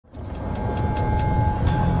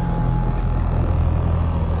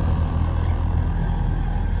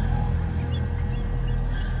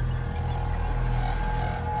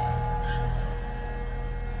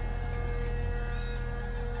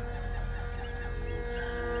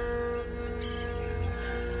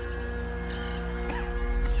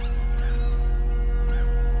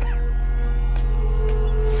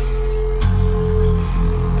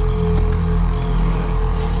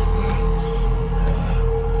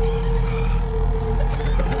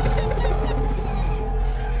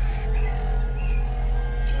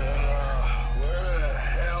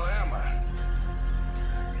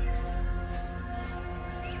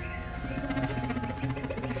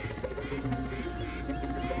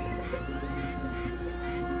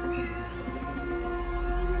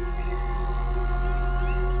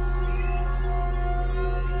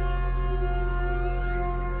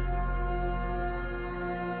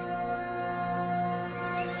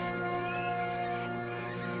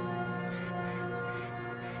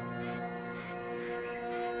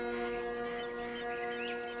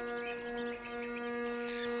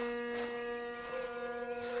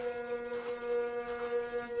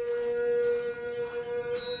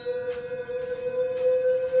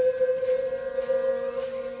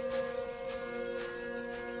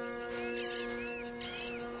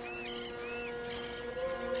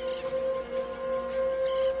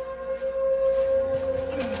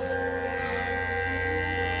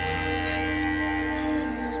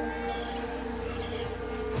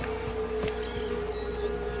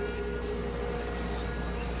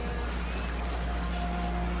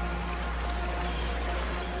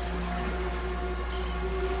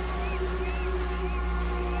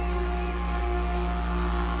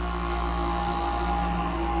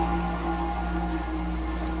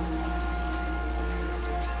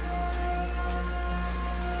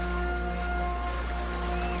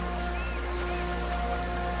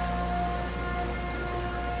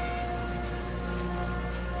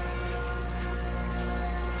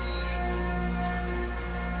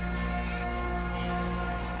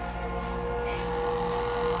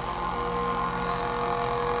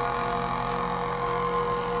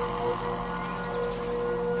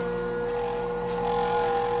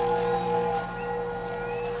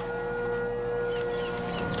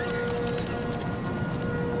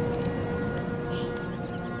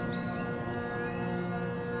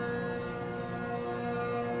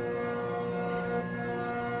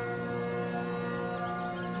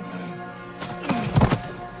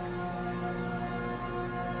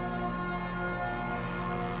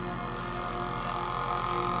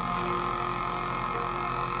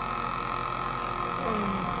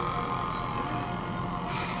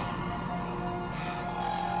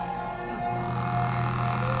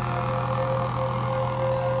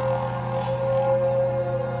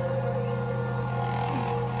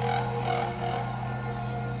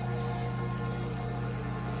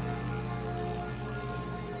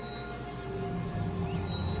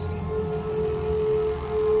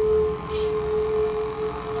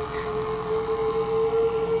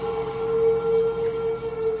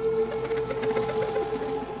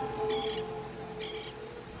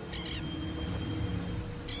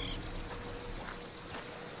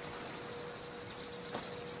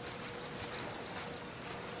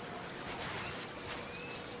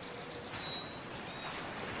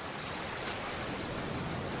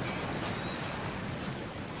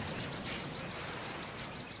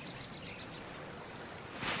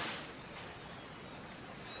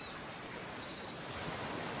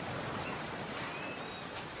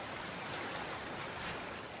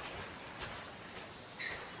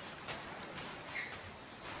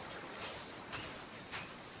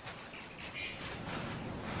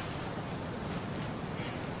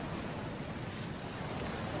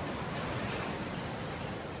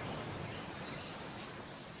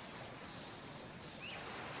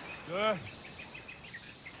Good.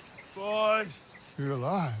 Boys. You're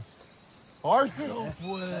alive. Arthur? No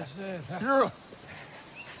puede ser.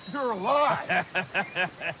 You're alive.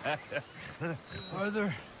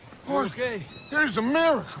 Arthur, Okay. It is a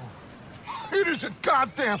miracle. It is a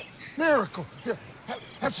goddamn miracle. Here,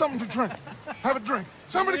 have something to drink. Have a drink.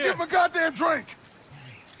 Somebody give him a goddamn drink.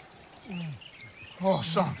 Oh,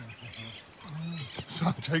 son.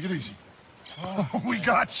 Son, take it easy. Oh, we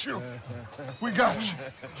got you. We got you.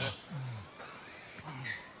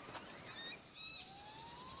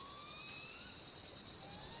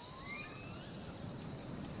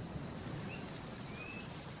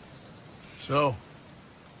 So,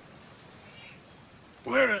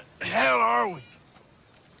 where the hell are we?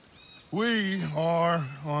 We are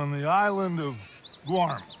on the island of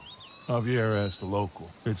Guarma. Javier asked the local.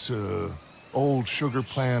 It's a old sugar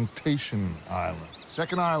plantation island.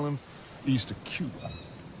 Second island east of Cuba.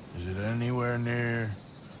 Is it anywhere near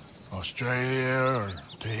Australia or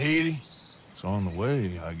Tahiti? It's on the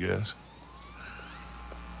way, I guess.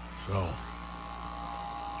 So,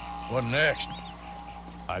 what next?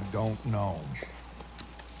 I don't know.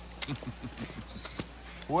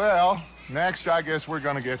 Well, next I guess we're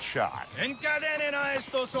gonna get shot. Encadenen a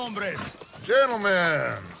estos hombres.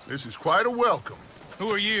 Gentlemen, this is quite a welcome. Who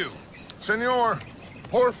are you? Senor,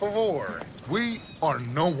 por favor, we are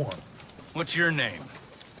no one. What's your name?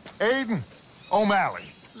 Aiden O'Malley.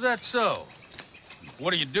 Is that so?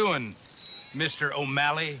 What are you doing, Mr.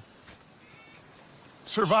 O'Malley?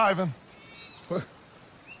 Surviving.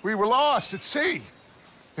 We were lost at sea.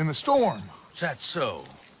 In the storm. Is that so?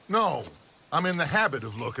 No, I'm in the habit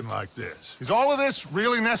of looking like this. Is all of this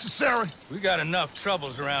really necessary? We got enough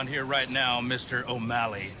troubles around here right now, Mr.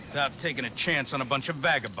 O'Malley, without taking a chance on a bunch of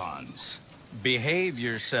vagabonds. Behave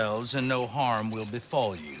yourselves and no harm will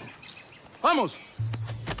befall you. Vamos!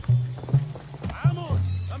 Vamos!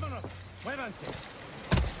 Vámonos! Muévanse!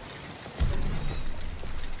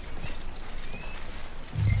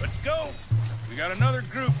 Let's go! We got another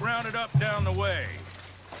group rounded up down the way.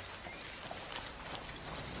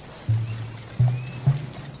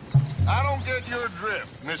 I don't get your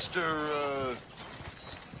drift, Mr.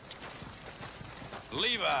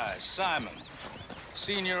 Levi Simon,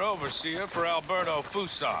 senior overseer for Alberto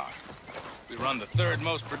Fusar. We run the third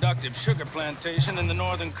most productive sugar plantation in the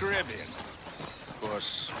Northern Caribbean. Of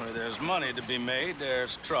course, where there's money to be made,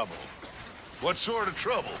 there's trouble. What sort of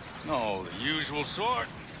trouble? Oh, the usual sort.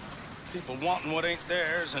 People wanting what ain't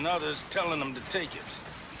theirs and others telling them to take it.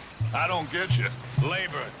 I don't get you.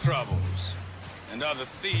 Labor troubles. And other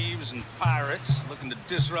thieves and pirates looking to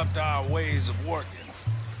disrupt our ways of working.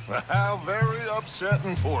 How very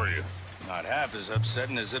upsetting for you. Not half as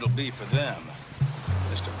upsetting as it'll be for them.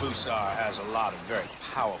 Mr. Fusar has a lot of very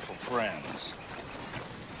powerful friends.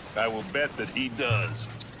 I will bet that he does.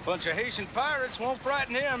 Bunch of Haitian pirates won't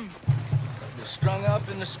frighten him. They're strung up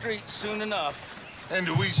in the streets soon enough. And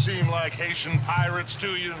do we seem like Haitian pirates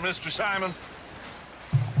to you, Mr. Simon?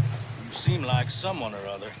 You seem like someone or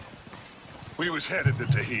other. We was headed to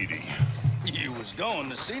Tahiti. You was going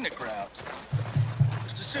the scenic route.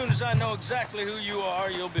 Just as soon as I know exactly who you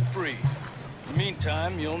are, you'll be free. In the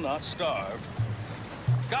meantime, you'll not starve.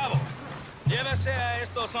 Cabo, llévese a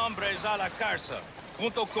estos hombres a la cárcel,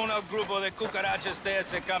 junto con el grupo de cucarachas de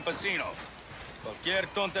ese campesino. Cualquier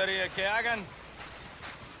tontería que hagan,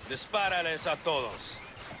 dispárales a todos.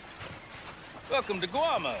 Welcome to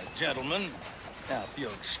Guarma, gentlemen. Now, if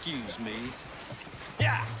you'll excuse me.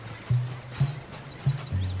 Yeah!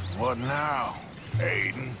 What now,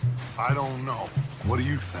 Aiden? I don't know. What do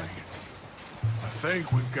you think? I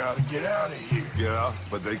think we've got to get out of here. Yeah,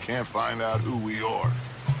 but they can't find out who we are.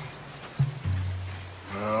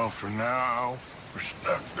 Well, for now, we're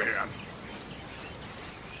stuck then.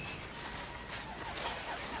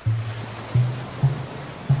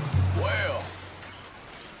 Well,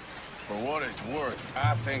 for what it's worth,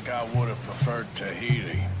 I think I would have preferred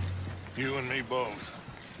Tahiti. You and me both.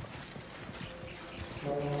 Who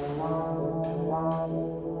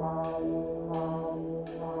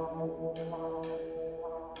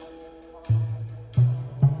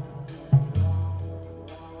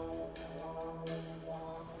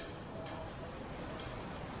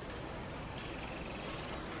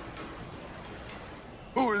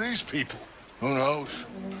are these people? Who knows?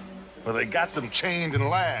 Well, they got them chained and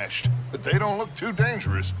lashed, but they don't look too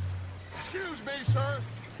dangerous. Excuse me, sir.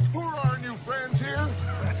 Who are our new friends here?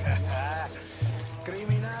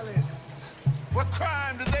 Criminales. What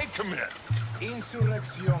crime did they commit?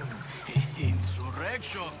 Insurrección.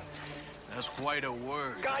 Insurrection? That's quite a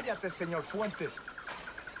word. Cállate, señor Fuentes.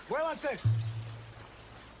 ¡Muévanse!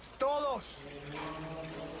 ¡Todos!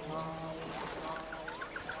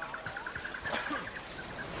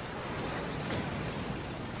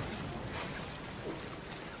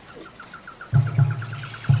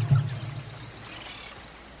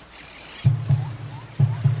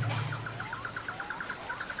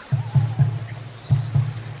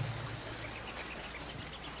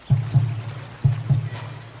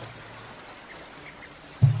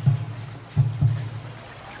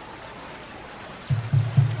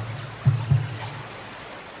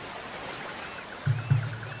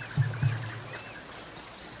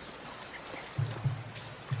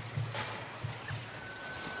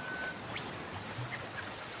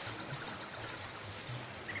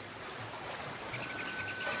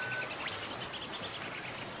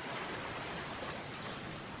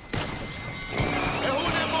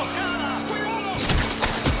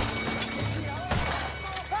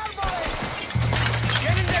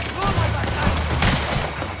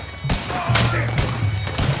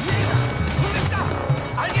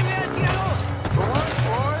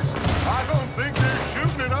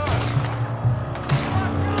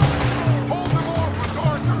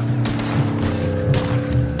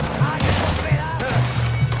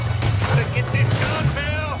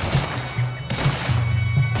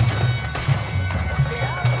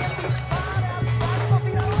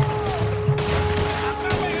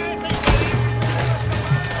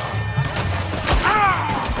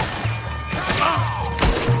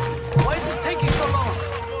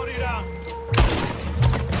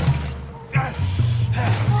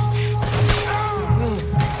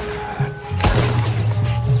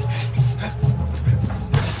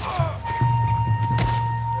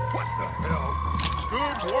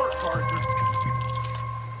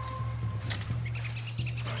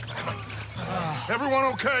 Everyone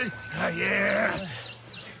okay? Yeah.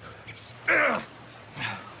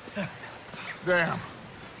 Damn.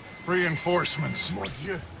 Reinforcements. Mon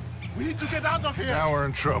Dieu. We need to get out of here. Now we're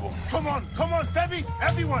in trouble. Come on, fais vite.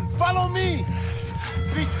 Everyone, follow me.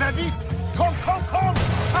 Vite, fais vite. Come.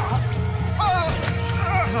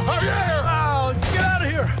 Javier! Oh, get out of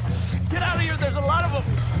here! Get out of here, there's a lot of them!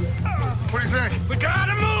 What do you think? We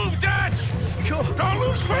gotta move, Dutch! Don't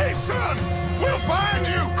lose face, son! We'll find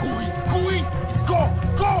you! Cui, go!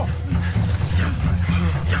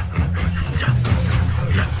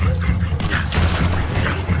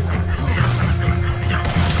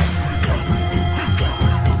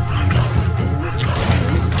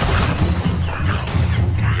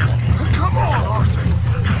 Come on, Arthur!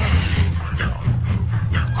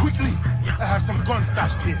 Quickly, I have some guns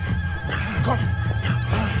stashed here. Come.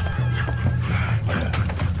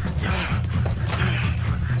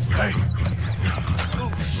 Hey!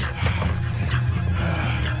 Oh, shit.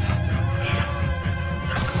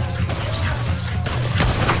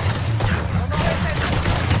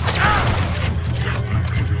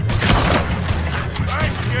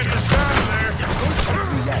 Nice getting us out of there!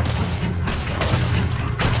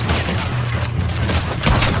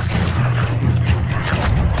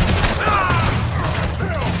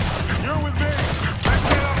 You're with me! Let's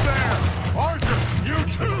get up there! Arthur, you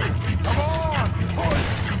too! Come on! Push!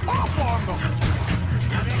 Hop on them!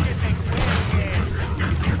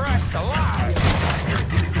 Christ alive!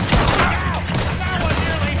 That one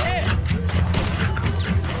nearly hit!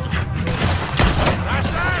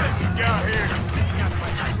 Nice island you got here!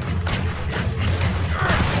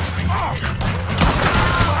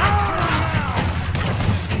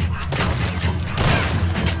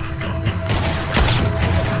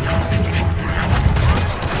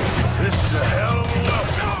 This is a hell of a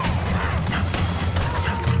welcome!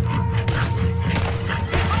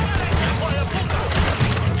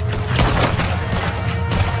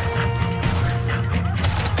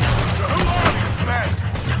 So who are these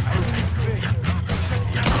bastards?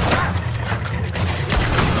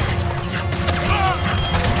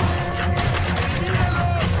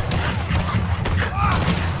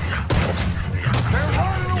 They're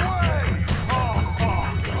running away!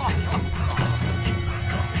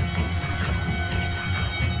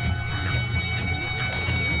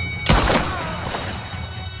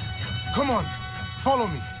 Come on, follow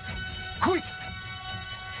me. Quick!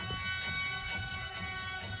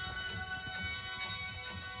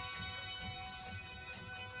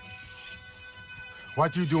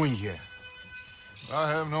 What you doing here? I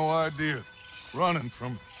have no idea. Running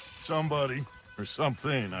from somebody or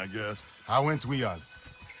something, I guess. How went we all?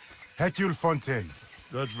 Hercule Fontaine.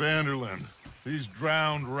 Dutch Vanderland. These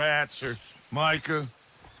drowned rats are Micah,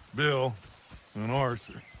 Bill, and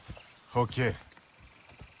Arthur. Okay.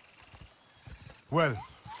 Well,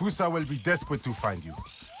 Fusa will be desperate to find you.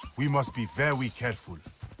 We must be very careful.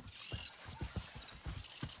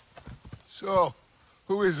 So,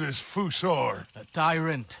 who is this Fusar? A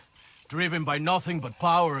tyrant. driven by nothing but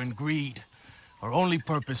power and greed. Our only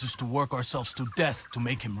purpose is to work ourselves to death to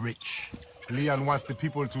make him rich. Leon wants the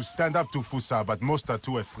people to stand up to Fusa, but most are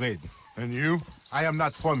too afraid. And you? I am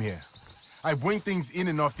not from here. I bring things in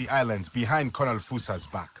and off the islands behind Colonel Fusa's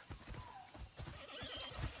back.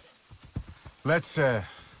 Let's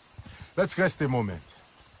rest a moment.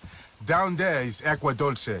 Down there is Agua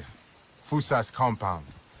Dulce, Fusa's compound.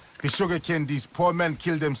 The sugarcane these poor men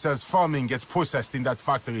kill themselves farming gets processed in that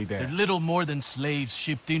factory there. They're little more than slaves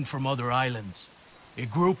shipped in from other islands. A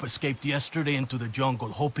group escaped yesterday into the jungle,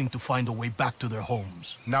 hoping to find a way back to their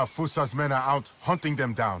homes. Now Fusa's men are out hunting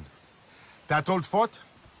them down. That old fort?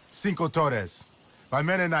 Cinco Torres. My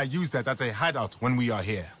men and I use that as a hideout when we are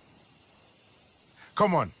here.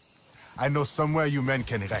 Come on. I know somewhere you men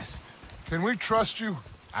can rest. Can we trust you?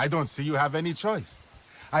 I don't see you have any choice.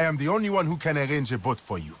 I am the only one who can arrange a boat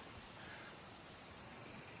for you.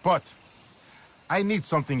 But I need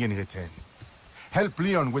something in return. Help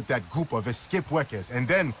Leon with that group of escaped workers, and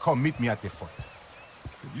then come meet me at the fort.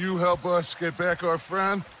 If you help us get back our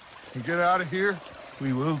friend and get out of here,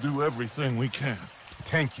 we will do everything we can.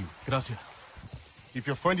 Thank you. Gracias. If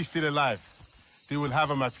your friend is still alive, they will have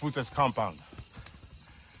him at Fusa's compound.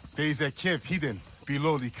 There is a cave hidden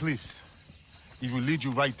below the cliffs. It will lead you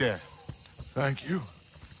right there. Thank you.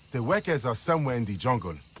 The workers are somewhere in the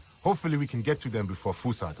jungle. Hopefully we can get to them before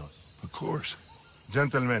Fusa does. Of course.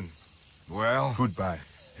 Gentlemen, Well, goodbye.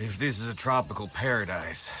 if this is a tropical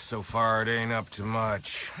paradise, so far it ain't up to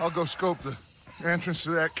much. I'll go scope the entrance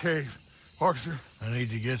to that cave. Arthur? I need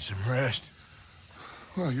to get some rest.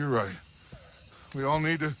 Well, you're right. We all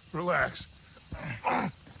need to relax.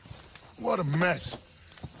 What a mess.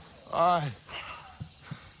 I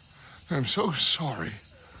am so sorry,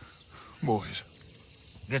 boys.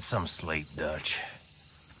 Get some sleep, Dutch.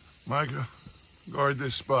 Micah, guard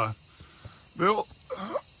this spot. Bill,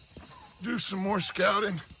 do some more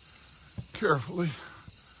scouting. Carefully.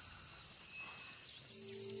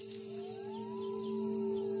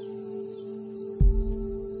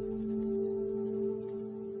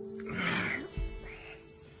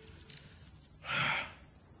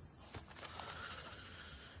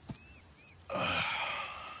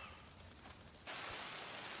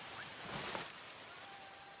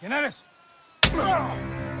 ¿Quién eres?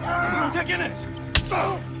 Pregunté quién eres.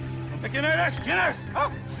 Pregunté quién eres. ¿Quién eres? ¿Ah?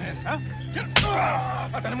 ¿Quién eres? ¿Ah? ¿Quién?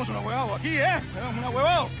 Ah, tenemos un ahuevado aquí, ¿eh? Tenemos un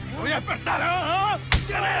ahuevado. Voy a despertar, ¿ah?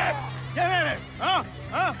 ¿Quién eres? ¿Quién eres? ¿Ah?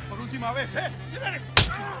 ¿Ah? Por última vez, ¿eh? ¿Quién eres?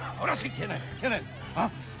 Ahora sí, ¿quién eres? ¿Quién eres? ¿Ah?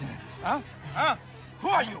 ¿Quién eres? ¿Ah? ¿Ah? Who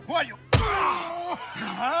are you? Who are you?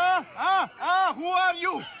 Who are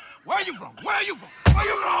you? Where are you from? Where are you from? Where are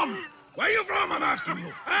you from? Where are you from, I'm asking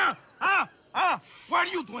you? What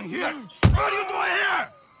are you doing here? What are you doing here?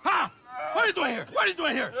 Huh? What are you doing here? What are you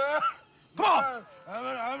doing here? Come on!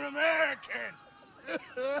 I'm an American.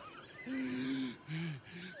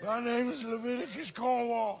 My name is Leviticus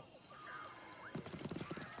Cornwall.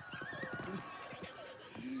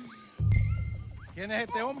 ¿Quién es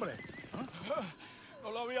este hombre? No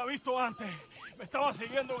lo había visto antes. Me estaba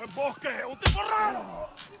siguiendo en el bosque. ¡Un tipo raro!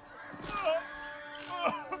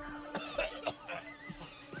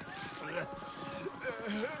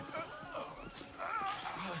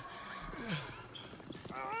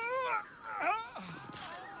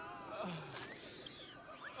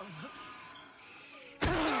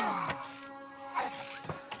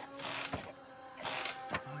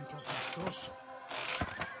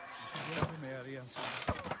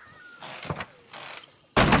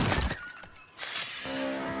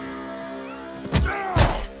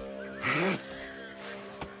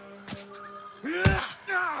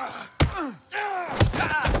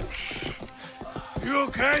 You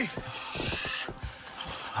okay?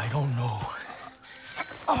 I don't know.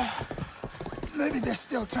 Maybe there's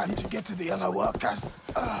still time to get to the other workers.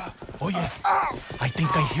 Oh yeah, I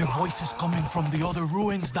think I hear voices coming from the other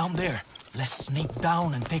ruins down there. Let's sneak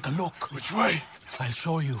down and take a look. Which way? I'll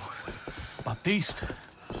show you. Baptiste,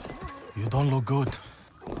 you don't look good.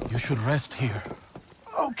 You should rest here.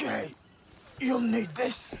 Okay. You'll need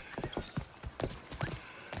this.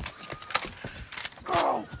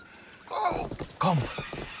 Go! Go! Come,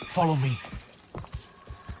 follow me.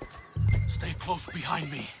 Stay close behind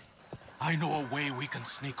me. I know a way we can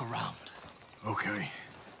sneak around. Okay.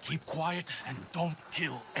 Keep quiet and don't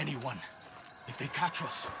kill anyone. If they catch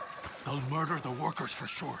us, they'll murder the workers for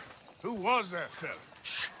sure. Who was that fella?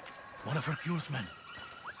 Shh. One of Hercule's men.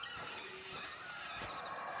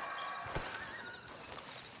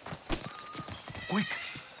 Quick!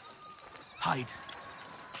 Hide.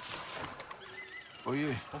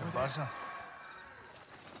 Oye, ¿qué pasa?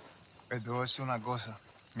 Te voy a decir una cosa.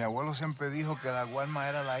 Mi abuelo siempre dijo que la Guarma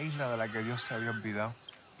era la isla de la que Dios se había olvidado.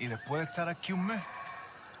 Y después de estar aquí un mes,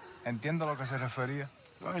 entiendo a lo que se refería.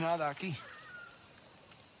 No hay nada aquí.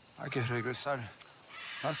 Hay que regresar.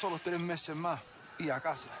 Tan solo 3 meses más y a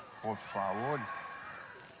casa. Por favor.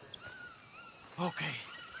 Okay,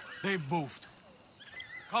 they've moved.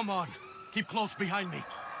 Come on, keep close behind me.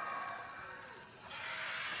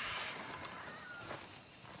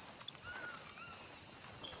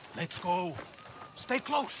 Let's go. Stay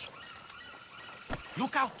close.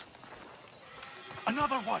 Look out.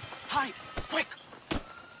 Another one. Hide. Quick.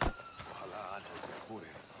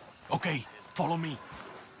 Okay, follow me.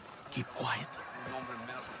 Keep quiet.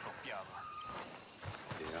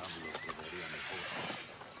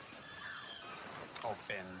 Oh,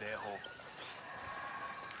 pendejo.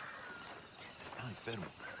 Está enfermo.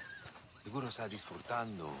 Seguro está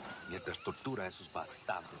disfrutando mientras tortura a esos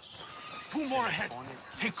bastardos. 2 more ahead.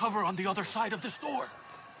 Take cover on the other side of this door.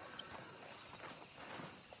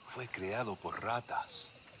 Fue creado por ratas.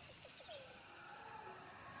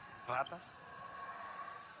 ¿Ratas?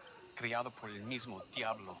 Criado por el mismo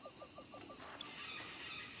diablo.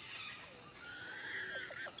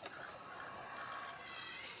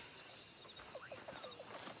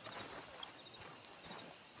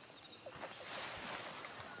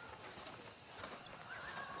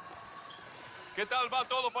 ¿Qué tal va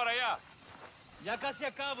todo para allá? Ya casi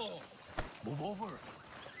acabo. Move over.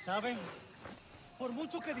 ¿Saben? Por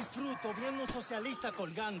mucho que disfruto viendo un socialista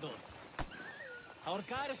colgando,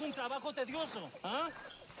 ahorcar es un trabajo tedioso, ¿ah?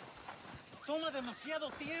 Toma demasiado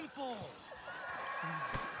tiempo.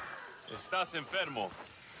 Estás enfermo.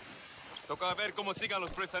 Toca ver cómo sigan los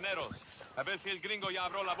prisioneros. A ver si el gringo ya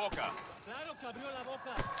abrió la boca. Claro que abrió la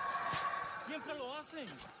boca. Siempre lo hacen.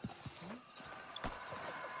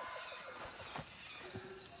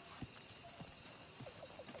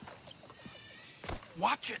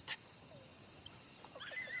 Watch it.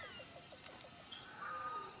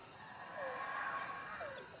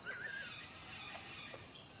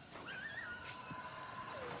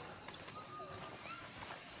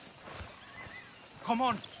 Come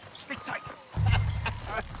on, stick tight.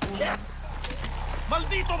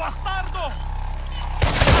 ¡Maldito bastardo!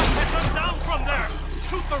 Get them down from there!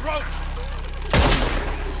 Shoot the ropes!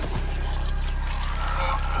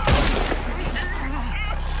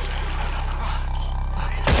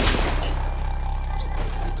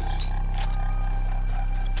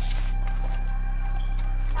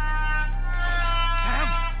 Damn!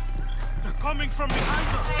 They're coming from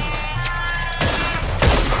behind us!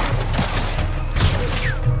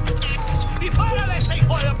 ¡Dispárale, ese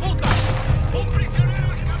hijo de puta! ¡Un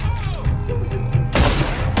prisionero escapado!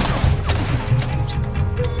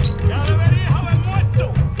 ¡Ya deberías haber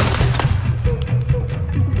muerto!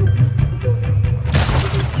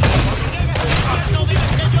 Cuando llegues al infierno,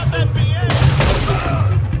 diles que yo te envié.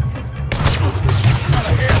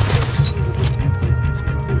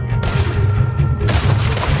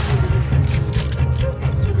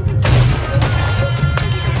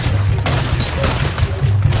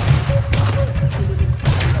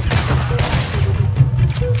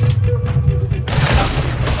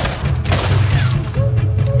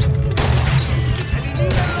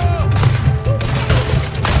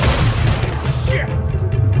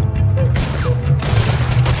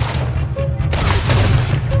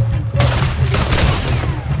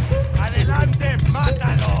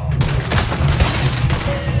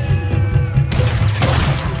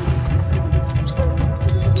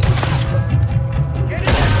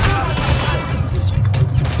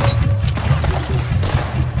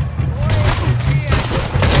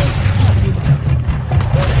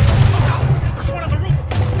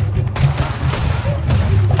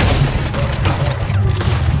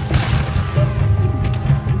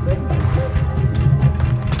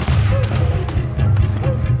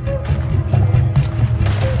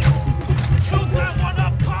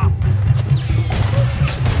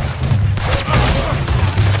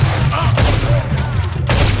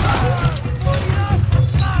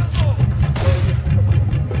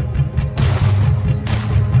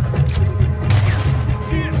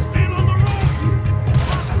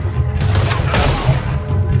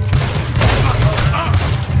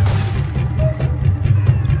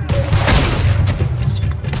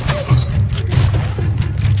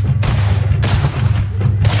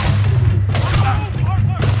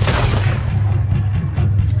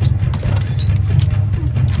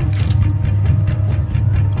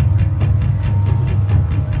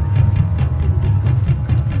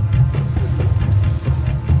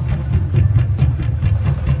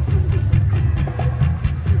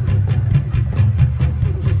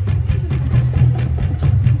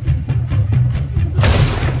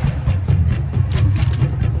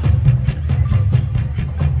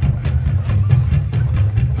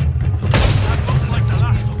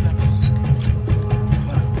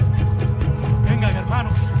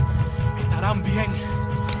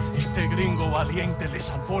 valiente le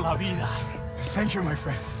salvó la vida. Thank you, my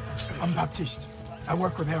friend. I'm Baptiste. I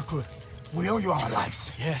work with Hercule. We owe you our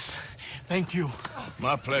lives. Yes, thank you.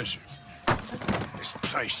 My pleasure. This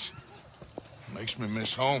place makes me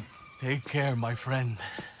miss home. Take care, my friend.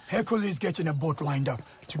 Hercule is getting a boat lined up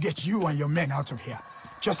to get you and your men out of here.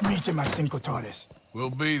 Just meet him at Cinco Torres.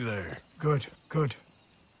 We'll be there. Good, good.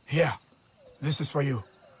 Here, this is for you.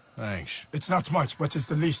 Thanks. It's not much, but it's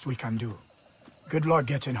the least we can do. Good luck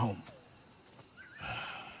getting home.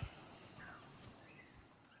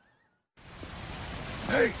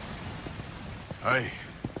 Hey! Hey.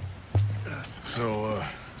 So,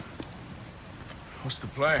 what's the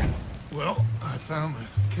plan? Well, I found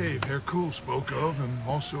the cave Hercule spoke of, and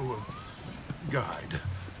also a guide.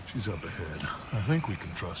 She's up ahead. I think we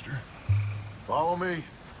can trust her. Follow me.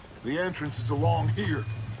 The entrance is along here.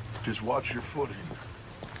 Just watch your footing.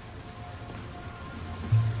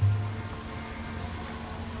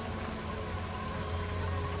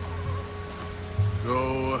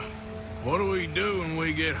 So, what do we do when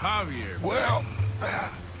we get Javier? Well,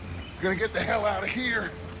 gonna get the hell out of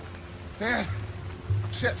here. And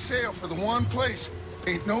set sail for the one place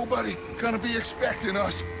ain't nobody gonna be expecting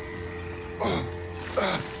us.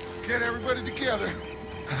 Get everybody together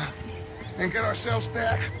and get ourselves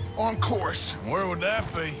back on course. Where would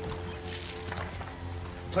that be?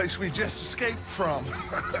 Place we just escaped from.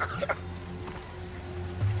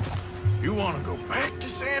 You want to go back to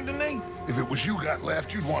Saint Denis? If it was you got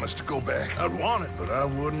left, you'd want us to go back. I'd want it, but I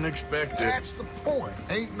wouldn't expect it. That's the point.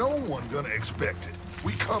 Ain't no one gonna expect it.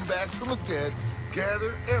 We come back from the dead,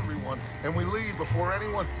 gather everyone, and we leave before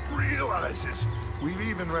anyone realizes we've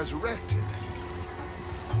even resurrected.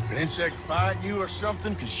 An insect bite you or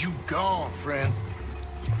something? Cause you gone, friend.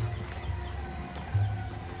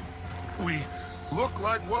 We look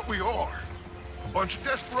like what we are. A bunch of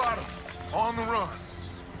desperados on the run.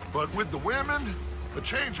 But with the women, a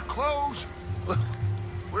change of clothes,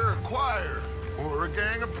 we're a choir, or a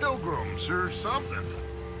gang of pilgrims, or something.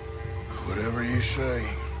 Whatever you say.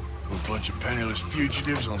 A bunch of penniless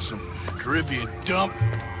fugitives on some Caribbean dump,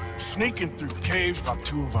 sneaking through caves while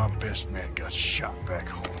two of our best men got shot back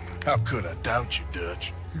home. How could I doubt you,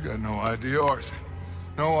 Dutch? You got no idea, Arthur.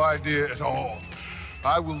 No idea at all.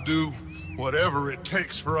 I will do whatever it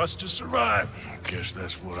takes for us to survive. I guess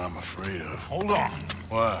that's what I'm afraid of. Hold on.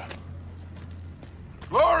 Why?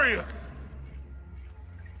 Gloria!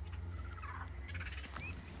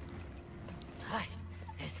 Ay,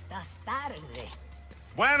 estás tarde.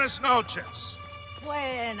 Buenas noches.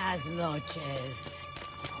 Buenas noches.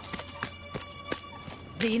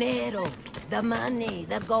 Dinero, the money,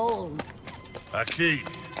 the gold. Aquí.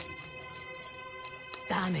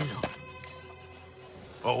 Dámelo.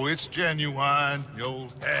 Oh, it's genuine, you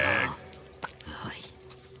old hag. Ay.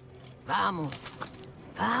 Vamos.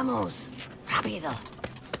 Vamos. Rápido.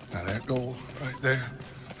 Now that gold right there,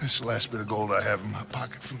 that's the last bit of gold I have in my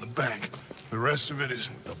pocket from the bank. The rest of it is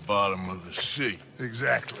at the bottom of the sea.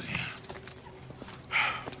 Exactly.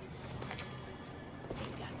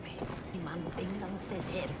 Síganme y manténganse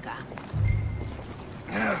cerca.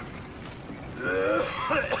 A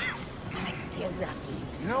la izquierda aquí.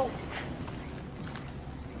 You know,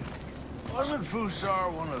 wasn't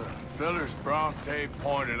Fusar one of the fellers Bronte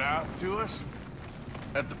pointed out to us?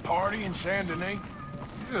 At the party in Saint Denis?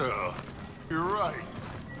 Yeah, you're right.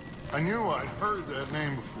 I knew I'd heard that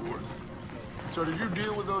name before. So did you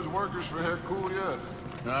deal with those workers for Hercule yet?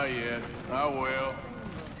 Not yet. I will.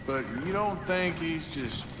 But you don't think he's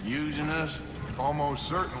just using us? Almost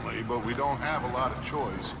certainly, but we don't have a lot of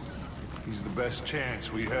choice. He's the best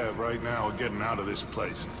chance we have right now of getting out of this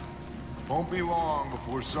place. Won't be long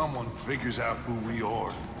before someone figures out who we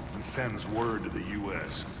are and sends word to the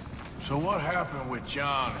U.S. So what happened with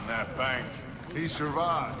John in that bank? He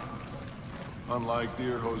survived. Unlike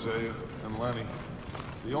dear Hosea and Lenny.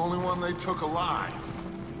 The only one they took alive.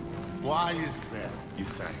 Why is that, you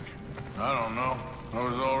think? I don't know. I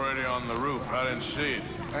was already on the roof. I didn't see it.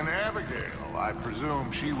 And Abigail, I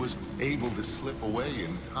presume she was able to slip away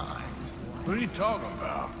in time. What are you talking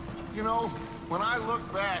about? You know, when I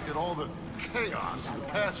look back at all the chaos of the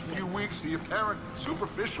past few weeks, the apparent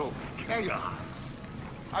superficial chaos,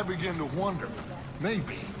 I begin to wonder,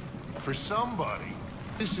 maybe, for somebody,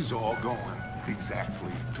 this is all going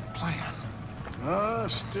exactly to plan.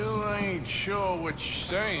 Still ain't sure what you're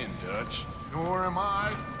saying, Dutch. Nor am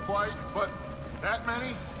I, quite, but that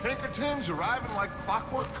many Pinkertons arriving like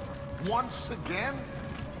clockwork once again?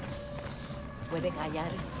 Puede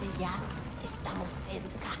callarse ya. Estamos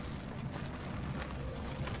cerca.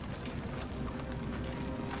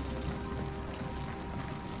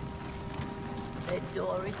 The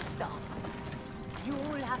door is stopped.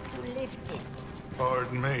 You'll have to lift it.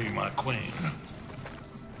 Pardon me, my queen.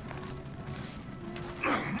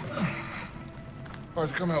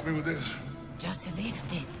 Arthur, come help me with this. Just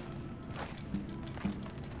lift it.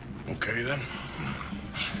 Okay, then.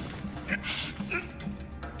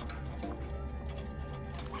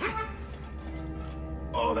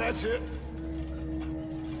 Oh, that's it.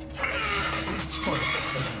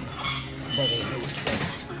 Very neutral.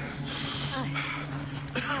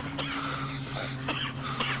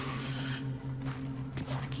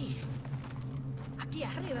 Aquí. Aquí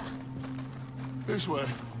arriba. This way.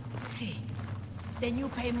 Sí. Then you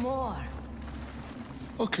pay more.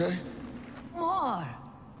 Okay. More.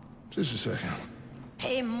 Just a second.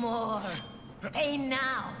 Pay more. Pay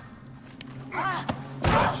now. Ah.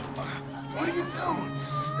 What are you doing?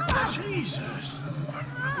 Jesus.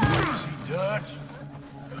 Easy, Dutch.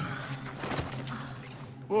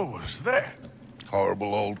 What was that?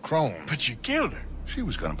 Horrible old crone. But you killed her. She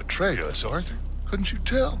was gonna betray us, Arthur. Couldn't you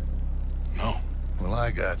tell? No. Well,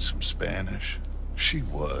 I got some Spanish. She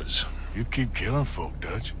was. You keep killing folk,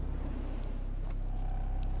 Dutch.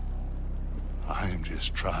 I am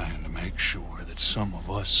just trying to make sure that some of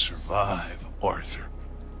us survive, Arthur.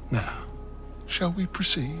 Now, shall we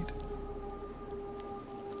proceed?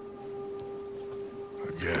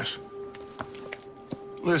 I guess.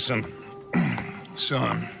 Listen,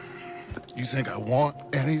 son, you think I want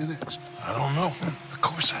any of this? I don't know. Of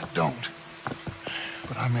course I don't.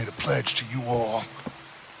 But I made a pledge to you all.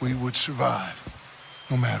 We would survive,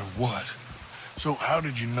 no matter what. So how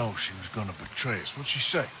did you know she was gonna betray us? What'd she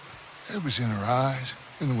say? It was in her eyes,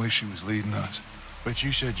 in the way she was leading us. But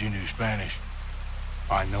you said you knew Spanish.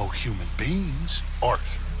 I know human beings,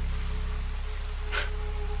 Arthur.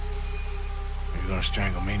 Are you gonna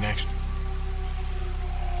strangle me next?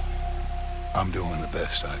 I'm doing the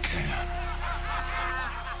best I can.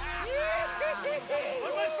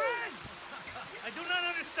 But my friend! I do not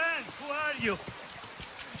understand. Who are you?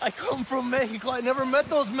 I come from Mexico. I never met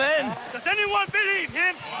those men. Does anyone believe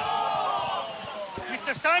him?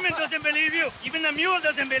 Mr. Simon doesn't believe you. Even the mule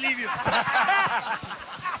doesn't believe you.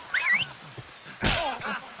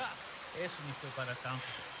 Eso ni fue para tanto.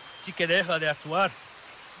 Sí que deja de actuar.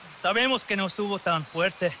 Sabemos que no estuvo tan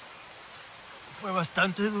fuerte. Fue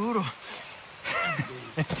bastante duro.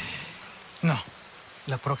 No,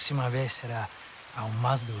 la próxima vez será aún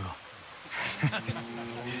más duro.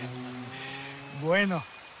 Bueno,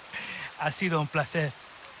 ha sido un placer.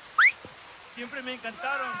 Siempre me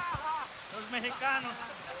encantaron los mexicanos.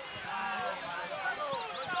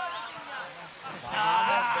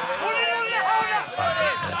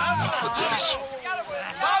 Enough of this.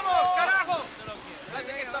 ¡Vamos, carajo! We're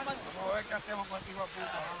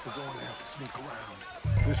going to have to sneak around.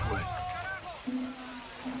 This way.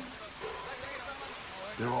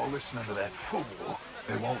 They're all listening to that fool.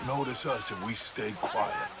 They won't notice us if we stay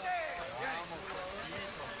quiet.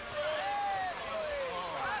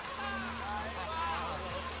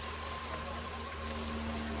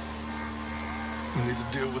 We need to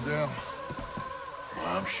deal with them.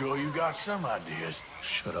 Well, I'm sure you got some ideas.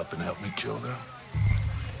 Shut up and help me kill them.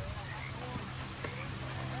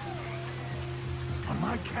 On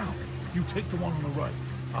my count, you take the one on the right.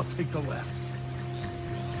 I'll take the left.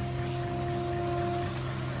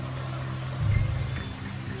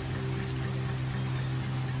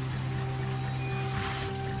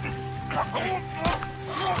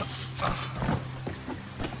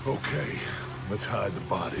 Okay, let's hide the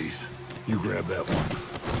bodies. You grab that one.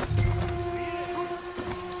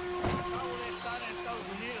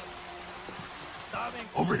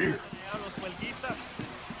 Over here.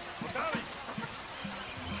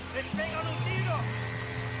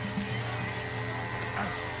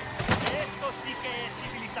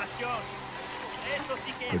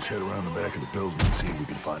 Let's head around the back of the building and see if we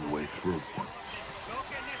can find a way through.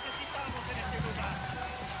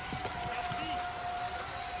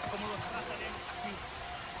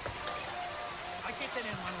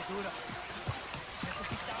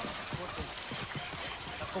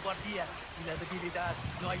 La cobardía y la debilidad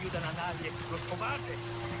no ayudan a nadie. Los cobardes.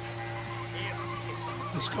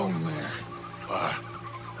 Let's go in there.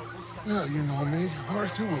 Well, you know me.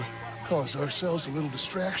 Arthur will cause ourselves a little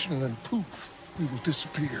distraction and then poof, we will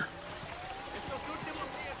disappear. Estos últimos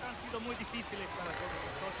días han sido muy difíciles para todos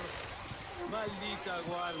nosotros. Maldita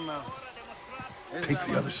Guarma. Take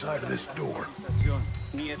the other side of this door.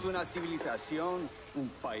 Ni es una civilización, un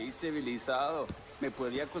país civilizado. Me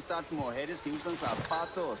podría costar mujeres que usan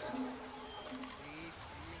zapatos.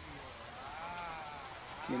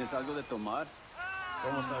 ¿Tienes algo de tomar?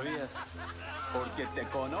 ¿Cómo sabías? Porque te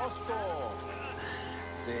conozco.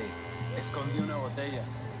 Sí, escondí una botella.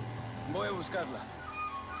 Voy a buscarla.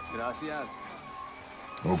 Gracias.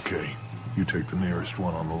 Okay. You take the nearest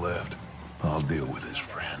one on the left. I'll deal with his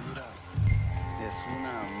friend. Es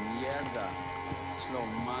una mierda. Es lo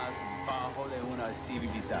más bajo de una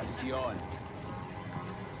civilización.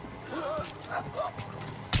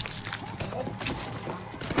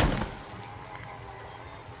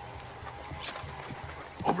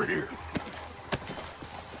 Over here.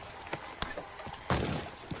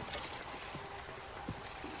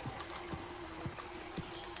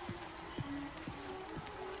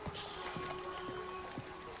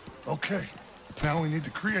 Okay. Now we need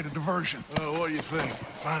to create a diversion. What do you think?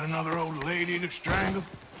 Find another old lady to strangle?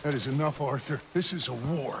 That is enough, Arthur. This is a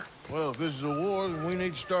war. Well, if this is a war, then we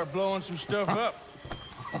need to start blowing some stuff up.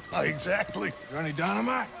 Exactly. Got any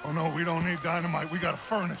dynamite? Oh, no, we don't need dynamite. We got a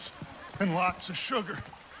furnace. And lots of sugar.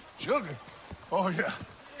 Sugar? Oh, yeah.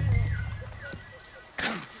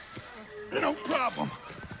 No problem.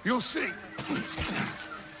 You'll see.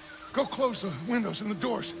 Go close the windows and the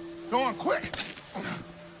doors. Go on, quick.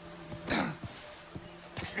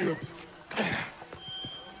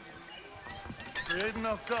 Create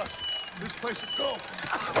enough dust. This place will go.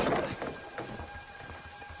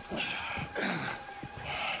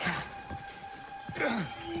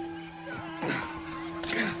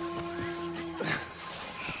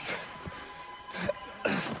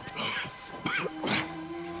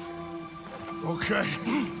 Okay.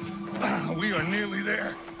 We are nearly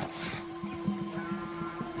there.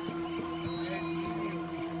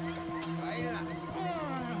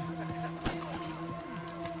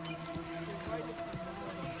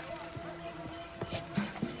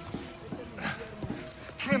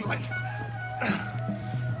 Kindling.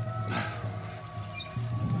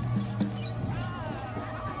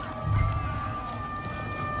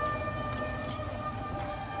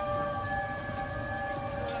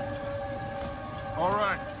 All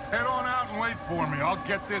right, head on out and wait for me. I'll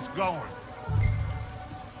get this going.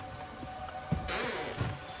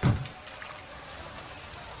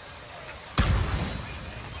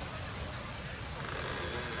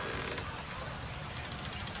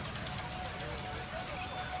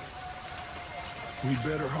 We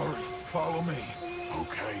better hurry. Follow me.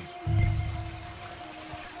 Okay.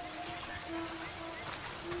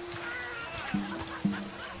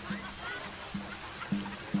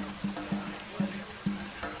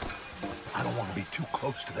 I don't want to be too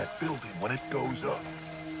close to that building when it goes up.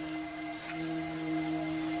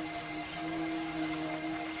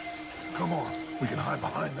 Come on, we can hide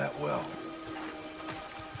behind that well.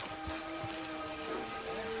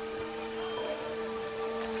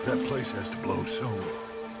 That place has to blow soon.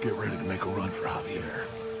 Get ready to make a run for Javier.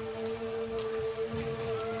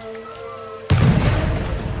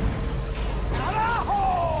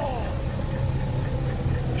 ¡Carajo!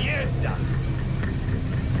 ¡Mierda!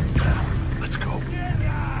 Now, let's go.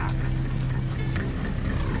 ¡Mierda!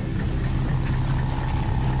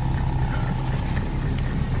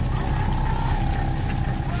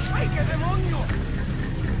 ¡Ay, qué demonio!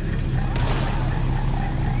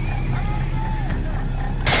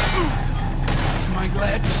 Am I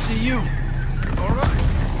glad to see you? All right.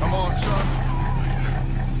 Come on, son.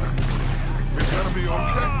 You're gonna be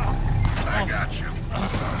okay. I got you.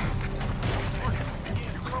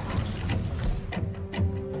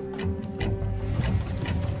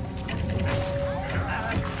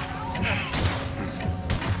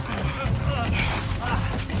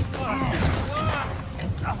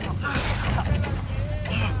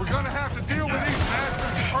 We're gonna have to deal with these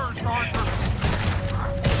bastards first, Arthur.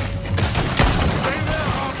 Stay there,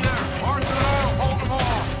 Javier. Arthur and I'll hold them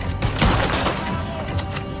off.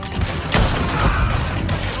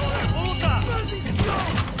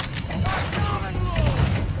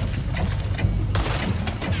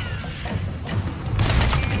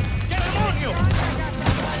 ¡Qué demonio!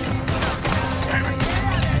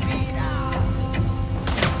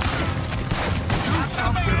 Do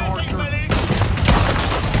something, Arthur.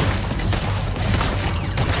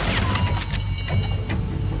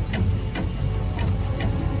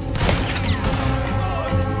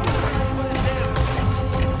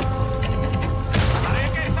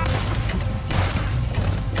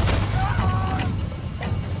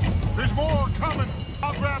 There's more coming.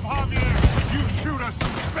 I'll grab Javier. You shoot us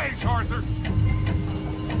some space, Arthur.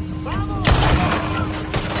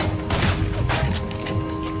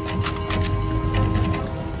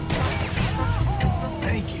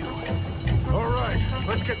 Thank you. All right,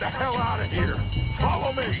 let's get the hell out of here.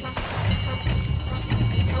 Follow me.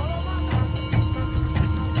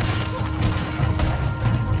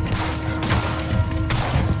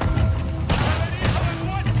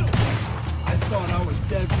 I thought I was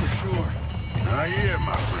dead for sure. Not yet,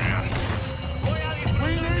 my friend. We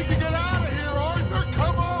need to get out of here, Arthur!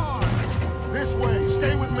 Come on! This way,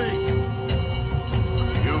 stay with me.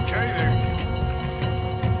 You okay there?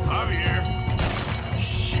 Javier?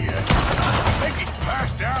 Shit. I think he's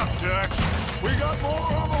passed out, Dutch. We got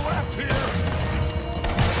more on the left here.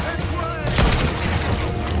 This way!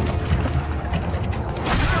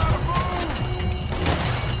 We gotta move!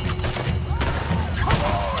 Come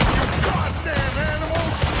on, you goddamn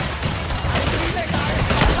animals!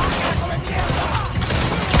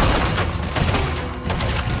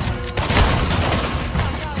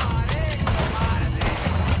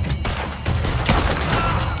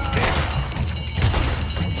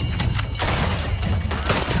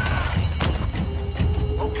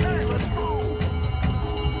 Okay, let's move!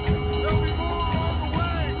 There'll be more on the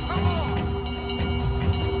way! Come on!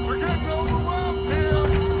 We're getting overwhelmed here!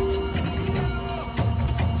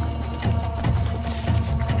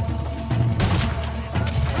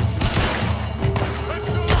 Let's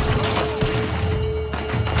go!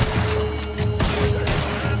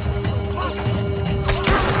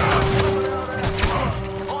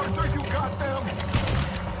 Arthur, you got them!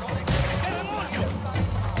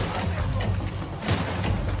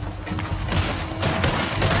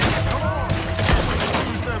 Come on!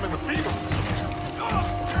 Use them in the fields!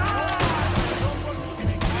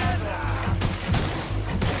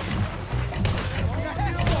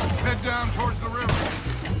 Head down towards the river.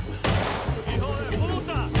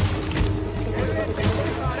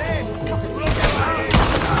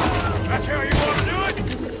 That's how you want to do it?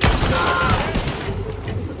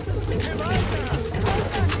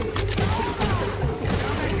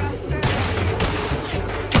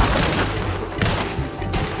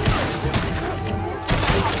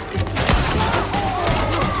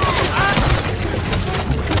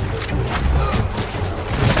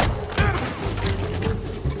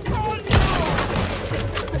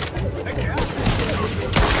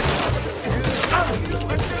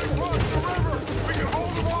 Let's get across the river! We can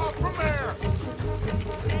hold them off from there!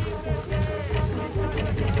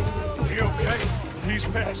 He okay? He's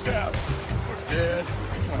passed out. We're dead.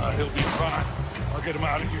 He'll be fine. I'll get him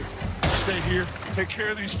out of here. Stay here. Take care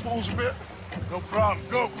of these fools a bit. No problem.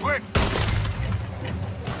 Go, quick!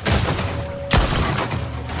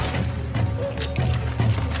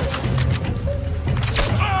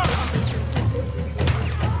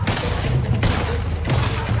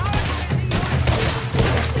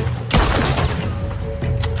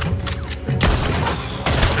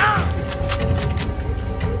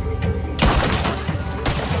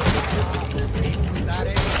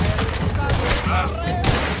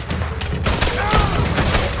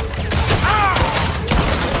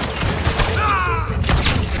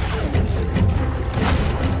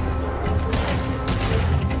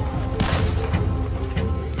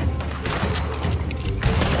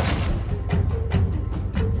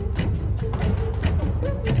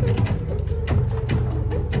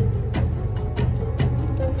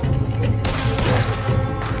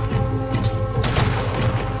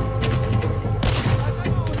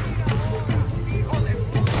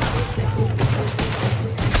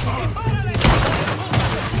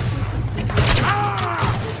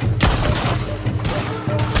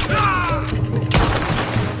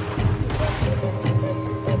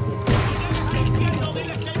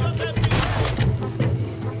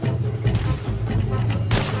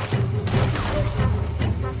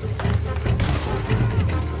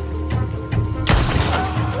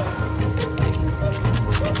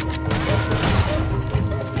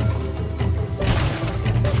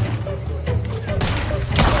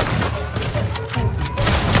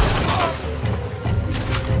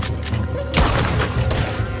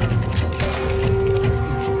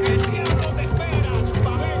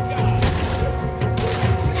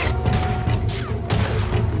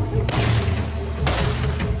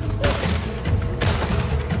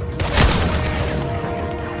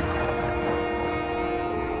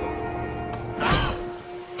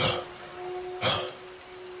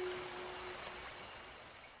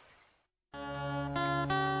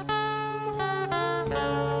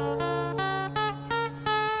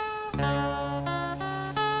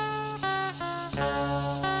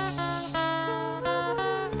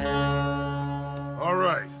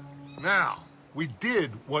 We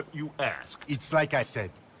did what you asked. It's like I said.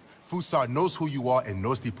 Fusar knows who you are and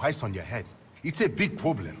knows the price on your head. It's a big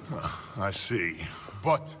problem. I see.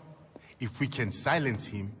 But if we can silence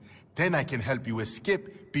him, then I can help you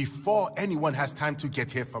escape before anyone has time to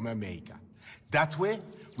get here from America. That way,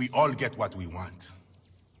 we all get what we want.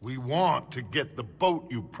 We want to get the boat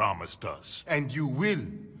you promised us. And you will.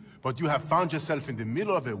 But you have found yourself in the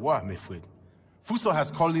middle of a war, my friend. Fuso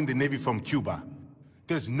has called in the Navy from Cuba.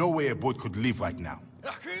 There's no way a boat could leave right now.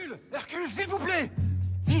 Hercule! Hercule, s'il vous plaît!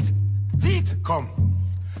 Vite! Vite! Come.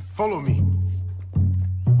 Follow me.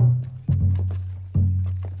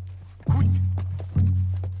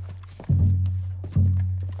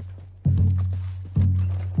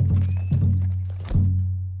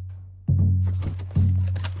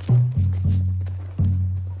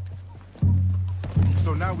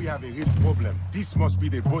 So now we have a real problem. This must be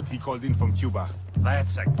the boat he called in from Cuba.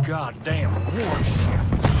 That's a goddamn warship.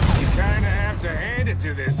 You kinda have to hand it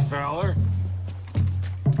to this feller.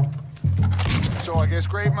 So I guess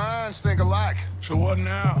great minds think alike. So what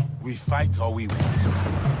now? We fight or we win.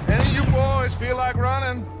 Any of you boys feel like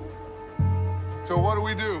running? So what do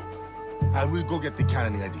we do? I will go get the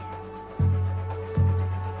cannon ready.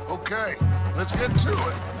 Okay, let's get to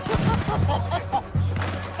it.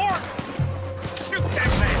 Fort! Shoot that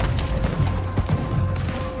man!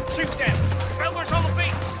 Shoot them! Fellas on the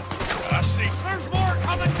beach! I see. There's more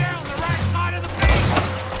coming down the right side of the beach!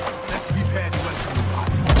 Let's prepare to welcome the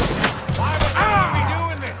party. Why the hell are we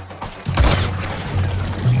doing this?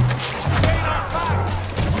 Gain our back!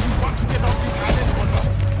 Do you want to get off this island or not?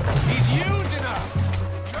 He's using us!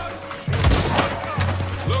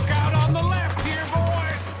 Look out on the left here,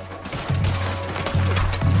 boys!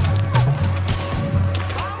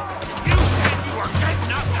 You said you were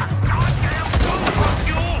getting us a goddamn sulfur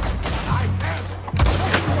fuel! I am.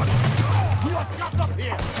 We are trapped up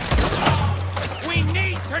here. We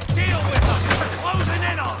need to deal with them! We're closing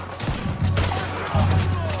in on them!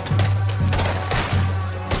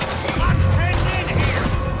 I'm heading in here!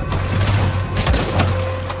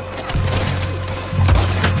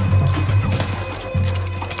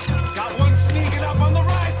 Got one sneaking up on the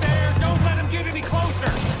right there. Don't let him get any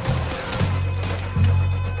closer.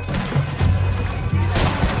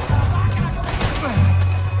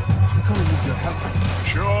 I'm gonna need your help, man.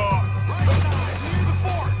 Sure. Right side, near the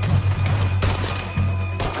fort.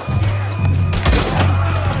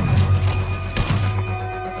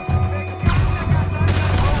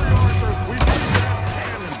 We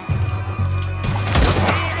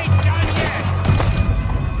ain't done yet!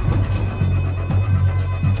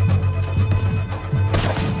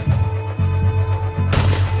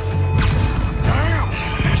 Damn,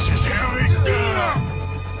 this is heavy.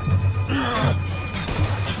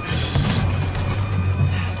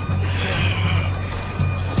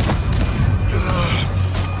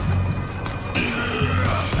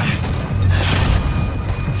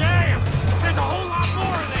 Damn! There's a whole lot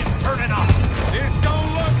more of them turning up! This don't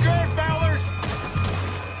look good, fellers.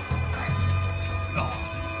 Oh,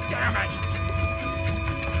 damn it!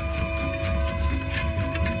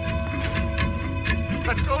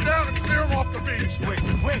 Let's go down and clear them off the beach.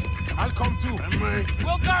 Wait. I'll come too. And me.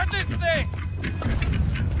 We'll guard this thing.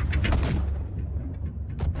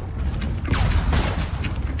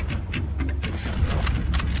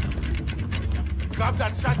 Grab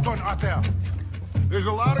that shotgun out there. There's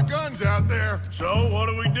a lot of guns out there. So, what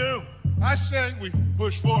do we do? I say we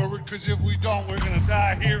push forward, because if we don't, we're gonna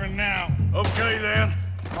die here and now. Okay, then.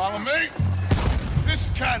 Follow me? This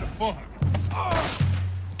is kind of fun.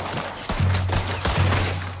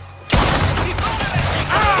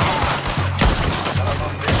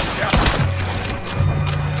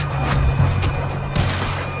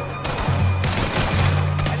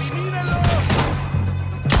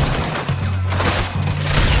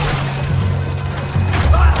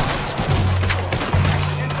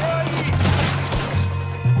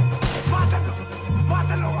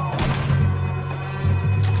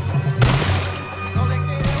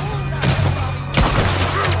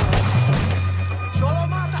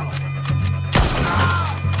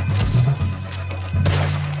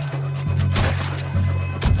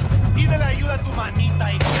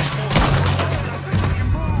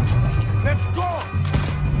 Let's go!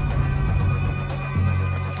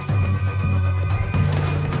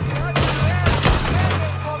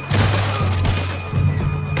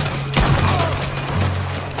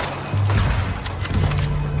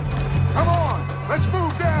 Come on, let's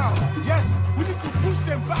move down. Yes, we need to push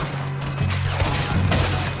them back.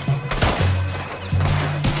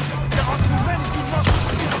 There are too many to not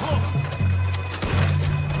stay close.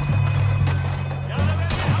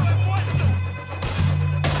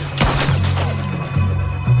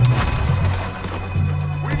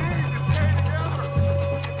 We need to stay together.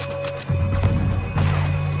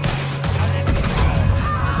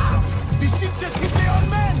 The ship just hit their own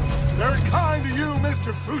men. Very kind of you,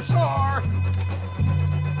 Mr. Fusar.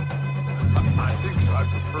 I think I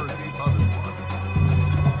prefer the other one.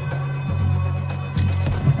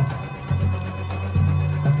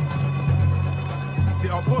 They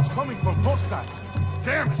are are boats coming from both sides.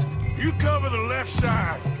 Damn it! You cover the left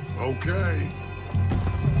side. Okay.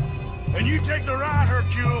 And you take the right,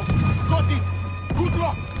 Hercule. Got it! Good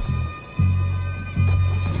luck!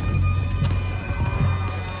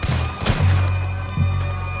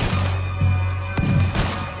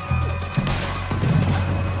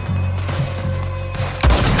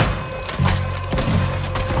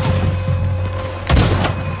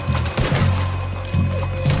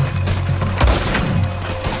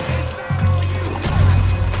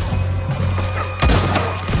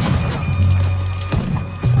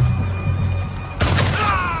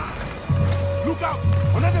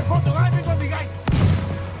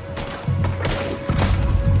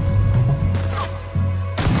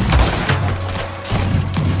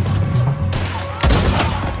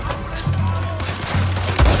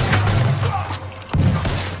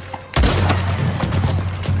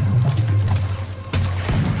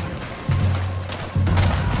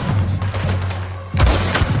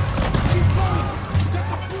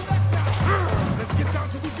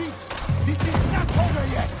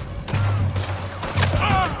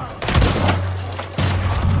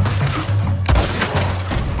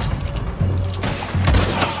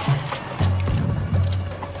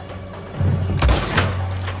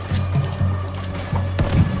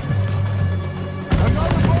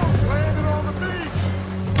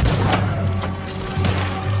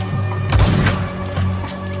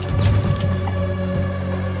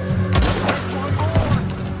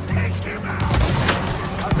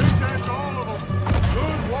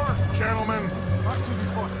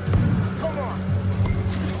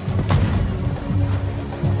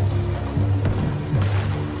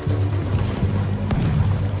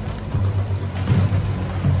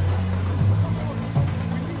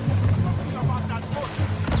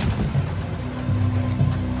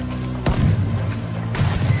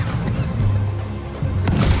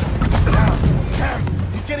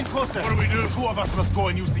 What do we do? Two of us must go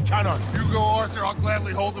and use the cannon. You go, Arthur. I'll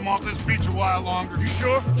gladly hold them off this beach a while longer. You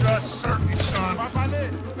sure? Just certain, son.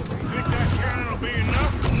 Think that cannon will be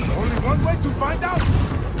enough? Only one way to find out.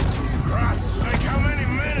 Christ's sake, how many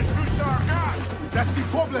men has Fusar got? That's the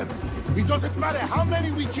problem. It doesn't matter how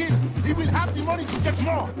many we kill. He will have the money to get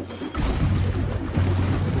more.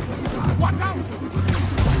 Watch out!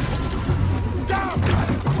 Down!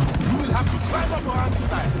 You will have to climb up around the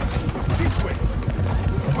side. This way.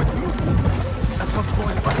 But look, that one's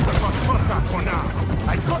going back to the Fusar for now.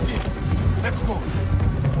 I got him. Let's go.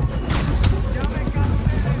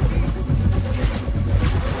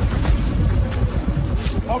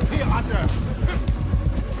 Up here, Arthur.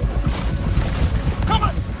 Come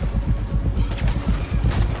on!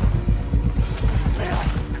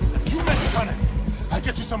 Berat, you make the cannon. I'll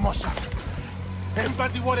get you some more shot.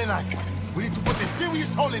 Everybody, what a night. We need to put a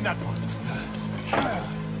serious hole in that boat.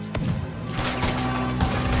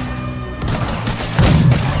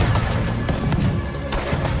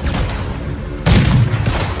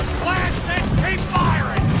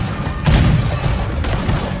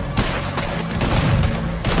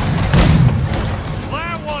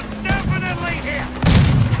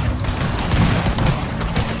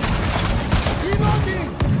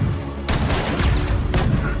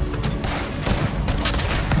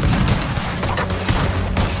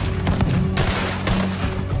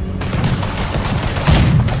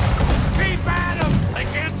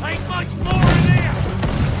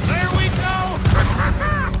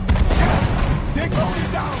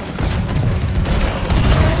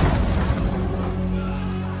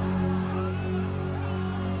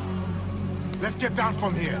 Get down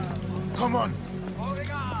from here. Come on.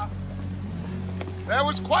 That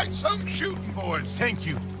was quite some shooting, boys. Thank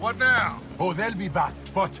you. What now? Oh, they'll be back.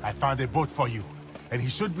 But I found a boat for you. And he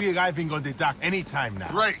should be arriving on the dock any time now.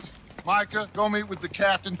 Great. Micah, go meet with the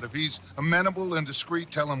captain. If he's amenable and discreet,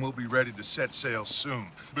 tell him we'll be ready to set sail soon.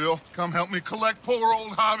 Bill, come help me collect poor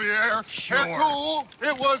old Javier. Sure. Hercule,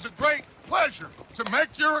 it was a great pleasure to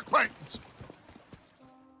make your acquaintance.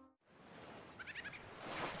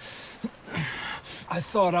 I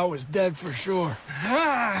thought I was dead for sure.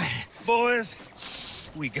 Hi, boys.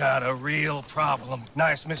 We got a real problem.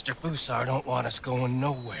 Nice Mr. Fusar don't want us going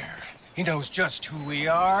nowhere. He knows just who we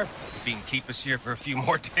are. If he can keep us here for a few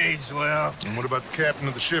more days, well... And what about the captain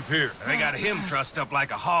of the ship here? They got him trussed up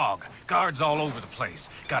like a hog. Guards all over the place.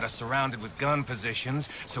 Got us surrounded with gun positions,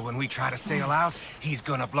 so when we try to sail out, he's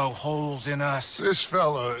gonna blow holes in us. This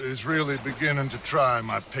fella is really beginning to try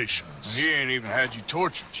my patience. He ain't even had you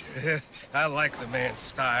tortured yet. I like the man's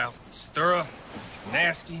style. It's thorough,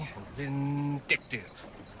 nasty, and vindictive.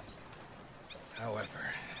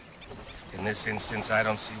 However, In this instance, I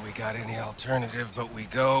don't see we got any alternative, but we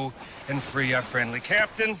go and free our friendly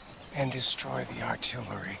captain and destroy the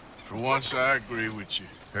artillery. For once, I agree with you.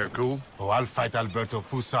 They're cool? Oh, I'll fight Alberto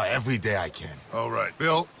Fusa every day I can. All right.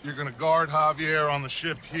 Bill, you're gonna guard Javier on the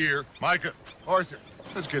ship here. Micah, Arthur,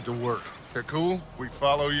 let's get to work. They're cool? We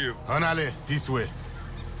follow you. Anale, this way.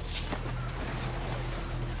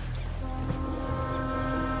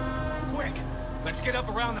 Quick! Let's get up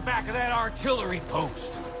around the back of that artillery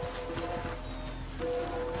post.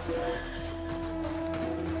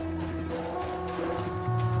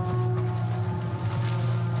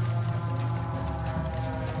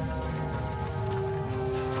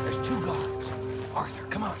 There's 2 guards. Arthur,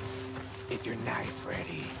 come on. Get your knife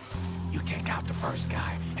ready. You take out the first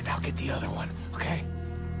guy, and I'll get the other one, okay?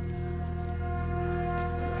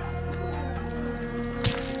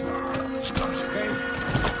 Okay,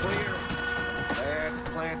 clear. Let's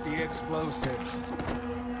plant the explosives.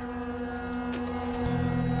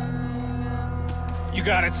 You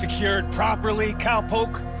got it secured properly,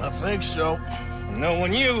 cowpoke? I think so.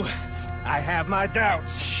 Knowing you, I have my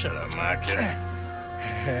doubts. Shut up, Micah.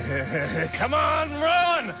 Come on,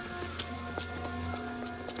 run!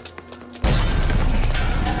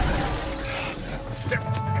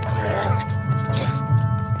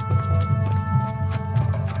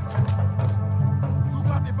 You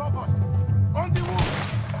got above us. On the wall.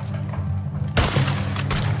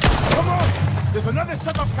 Come on! There's another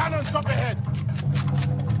set of cannons up ahead.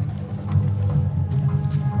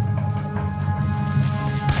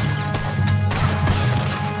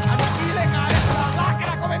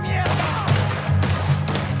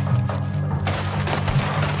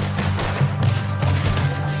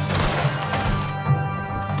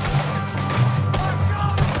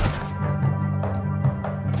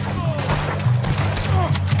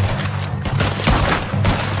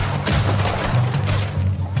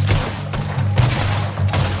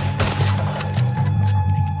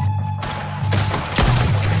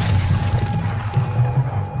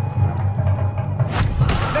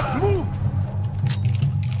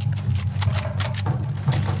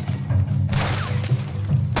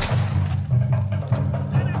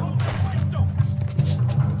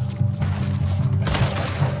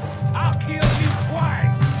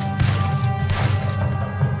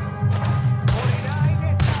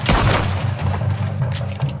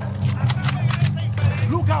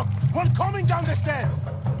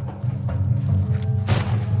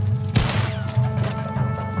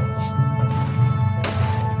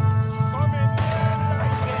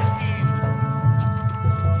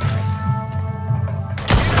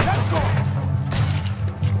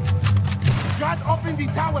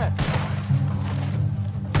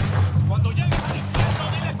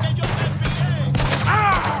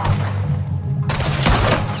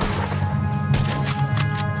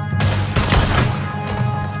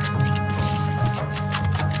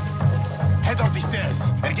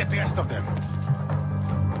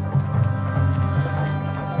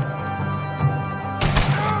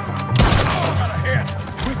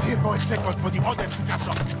 For the others to catch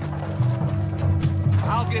up.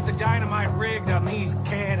 I'll get the dynamite rigged on these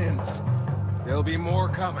cannons. There'll be more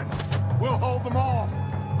coming. We'll hold them off.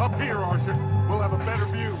 Up here, Arthur. We'll have a better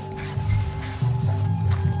view.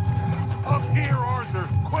 Up here, Arthur.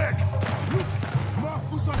 Quick! Look! More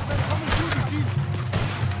Fusos men coming through the fields.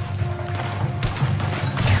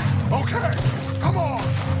 Okay! Come on!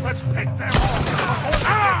 Let's pick them off before they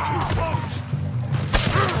get too close!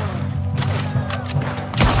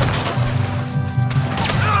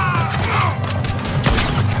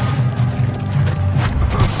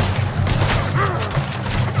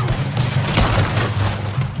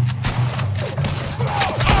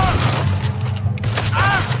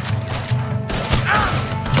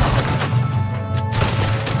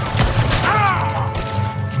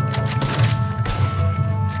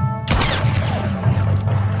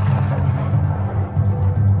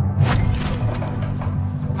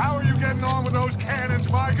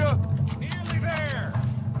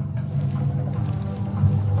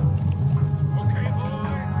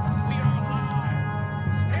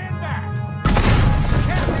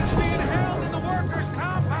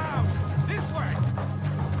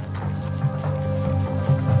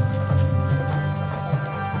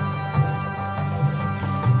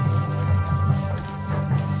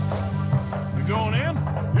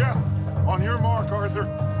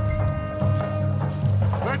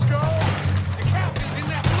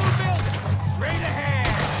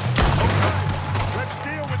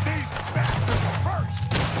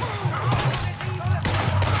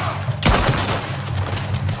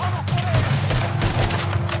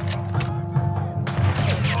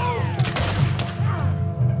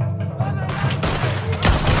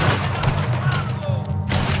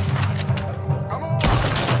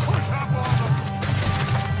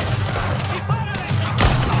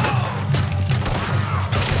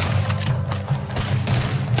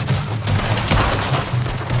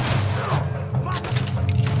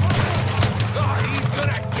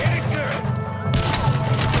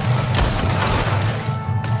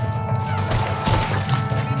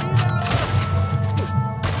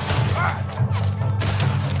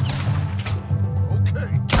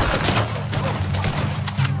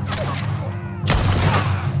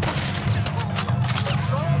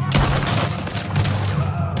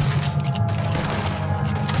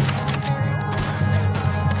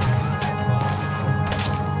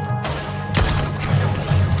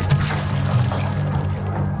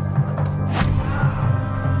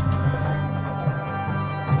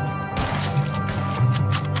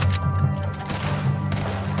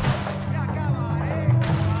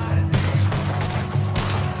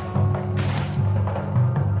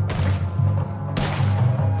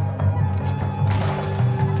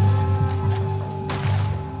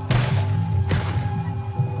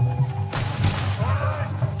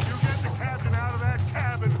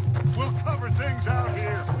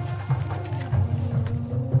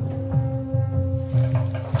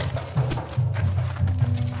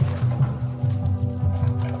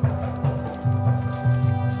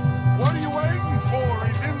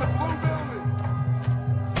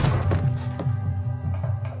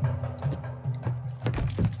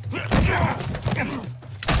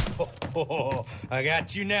 Oh, I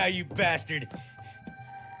got you now, you bastard.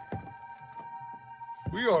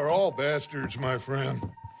 We are all bastards, my friend.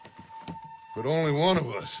 But only one of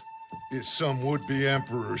us is some would-be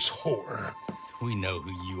emperor's whore. We know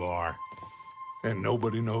who you are. And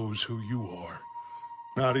nobody knows who you are.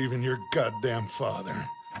 Not even your goddamn father.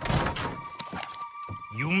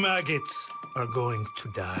 You maggots are going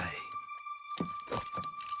to die.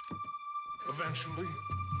 Eventually,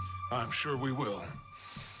 I'm sure we will.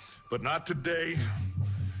 But not today,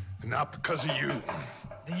 and not because of you.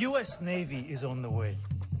 The U.S. Navy is on the way.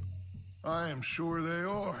 I am sure they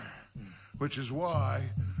are. Which is why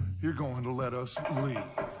you're going to let us leave.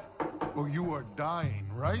 Or you are dying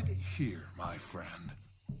right here, my friend.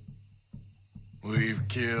 We've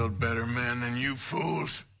killed better men than you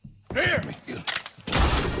fools. Here!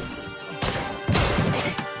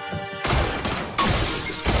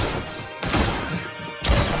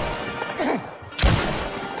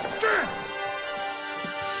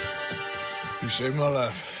 You saved my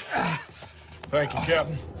life. Thank you,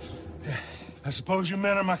 Captain. I suppose you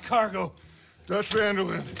men are my cargo. Dutch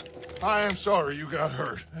Vanderlyn, I am sorry you got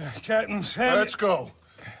hurt. Captain Sam. Let's go.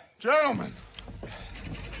 Gentlemen.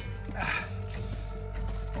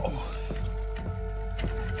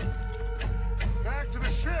 Back to the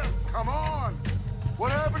ship. Come on.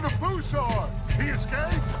 What happened to Fusar? He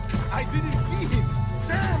escaped? I didn't see him.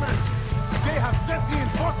 Damn it! They have sent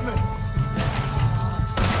reinforcements.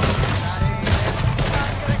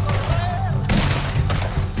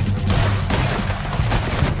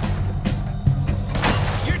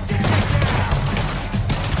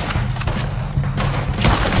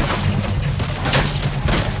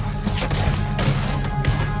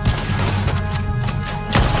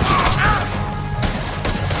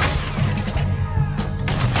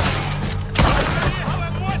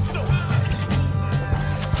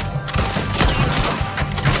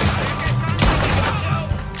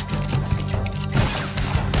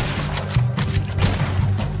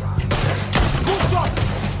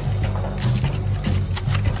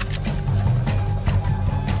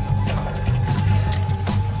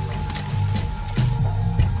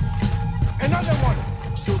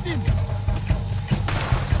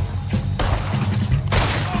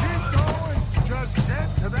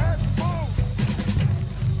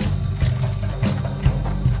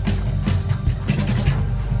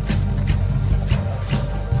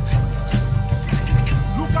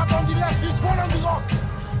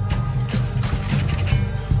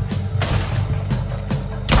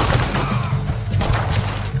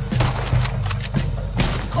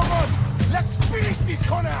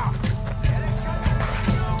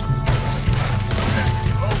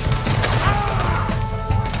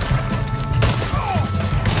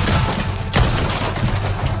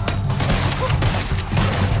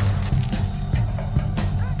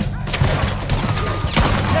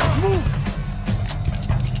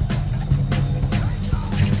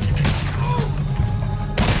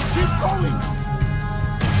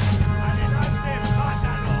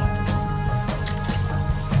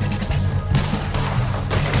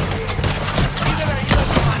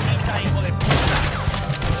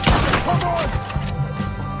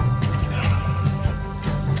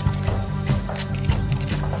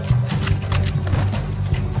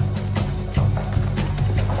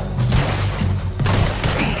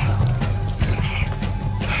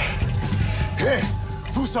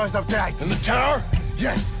 Is up there, in the tower?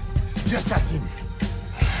 Yes. Yes, that's him.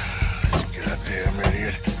 This goddamn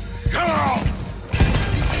idiot. Come on!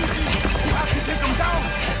 He's shooting. You have to take him down.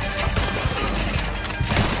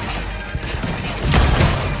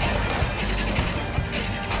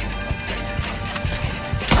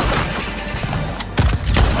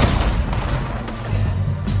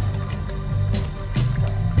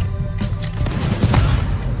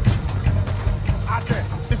 Ate,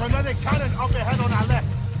 there's another cannon up ahead on our left.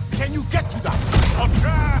 Can you get to that? I'll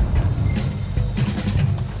try!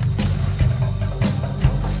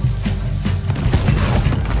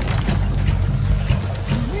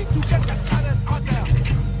 You need to get the cannon out there!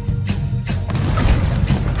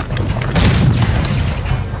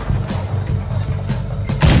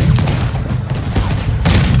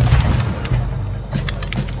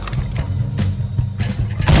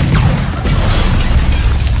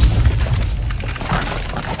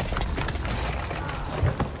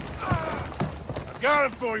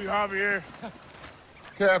 Got it for you, Javier.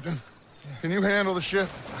 Captain, can you handle the ship?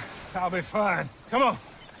 I'll be fine. Come on.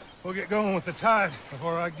 We'll get going with the tide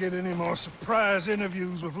before I get any more surprise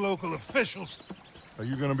interviews with local officials. Are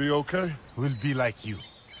you gonna be okay? We'll be like you.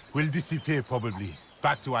 We'll disappear probably.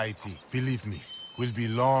 Back to Haiti. Believe me. We'll be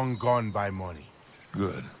long gone by morning.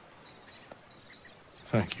 Good.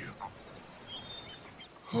 Thank you.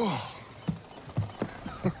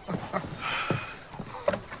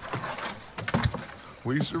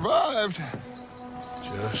 We survived.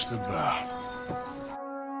 Just about.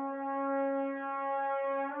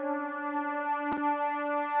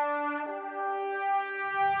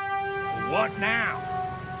 What now?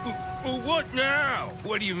 What now?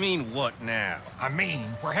 What do you mean, what now? I mean,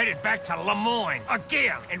 we're headed back to Lemoyne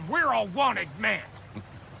again, and we're all wanted men.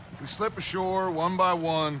 We slip ashore one by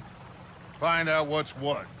one, find out what's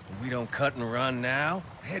what. We don't cut and run now?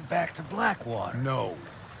 Head back to Blackwater. No.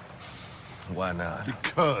 Why not?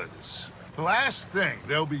 Because the last thing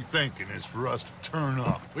they'll be thinking is for us to turn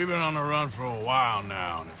up. We've been on the run for a while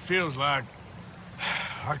now, and it feels like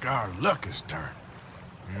our luck has turned.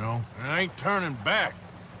 You know, it ain't turning back.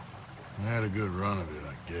 We had a good run of it,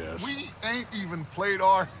 I guess. We ain't even played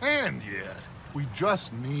our hand yet. We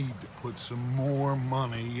just need to put some more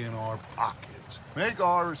money in our pockets. Make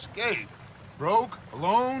our escape. Broke,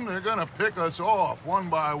 alone, they're gonna pick us off one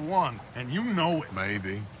by one, and you know it.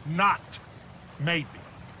 Maybe. Not maybe.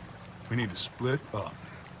 We need to split up.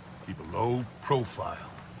 Keep a low profile.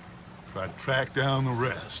 Try to track down the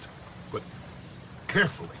rest. But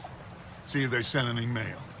carefully. See if they sent any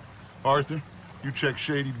mail. Arthur, you check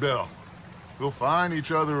Shady Bell. We'll find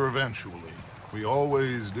each other eventually. We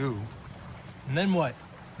always do. And then what?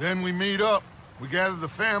 Then we meet up. We gather the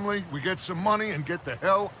family, we get some money, and get the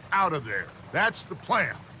hell out of there. That's the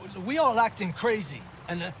plan. We all acting crazy,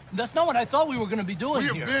 and that's not what I thought we were gonna be doing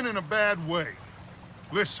here. We have been in a bad way.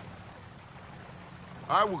 Listen.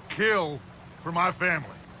 I will kill for my family.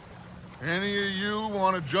 Any of you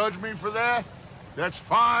want to judge me for that? That's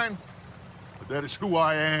fine. But that is who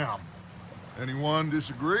I am. Anyone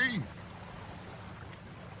disagree?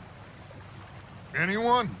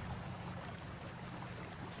 Anyone?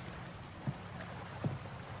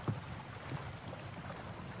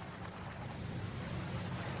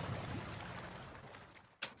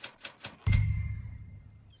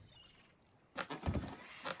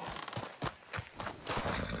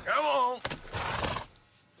 Come on.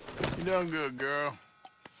 You done good, girl.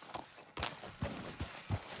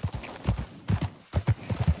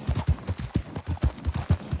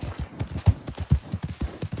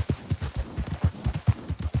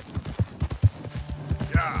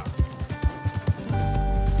 Yeah.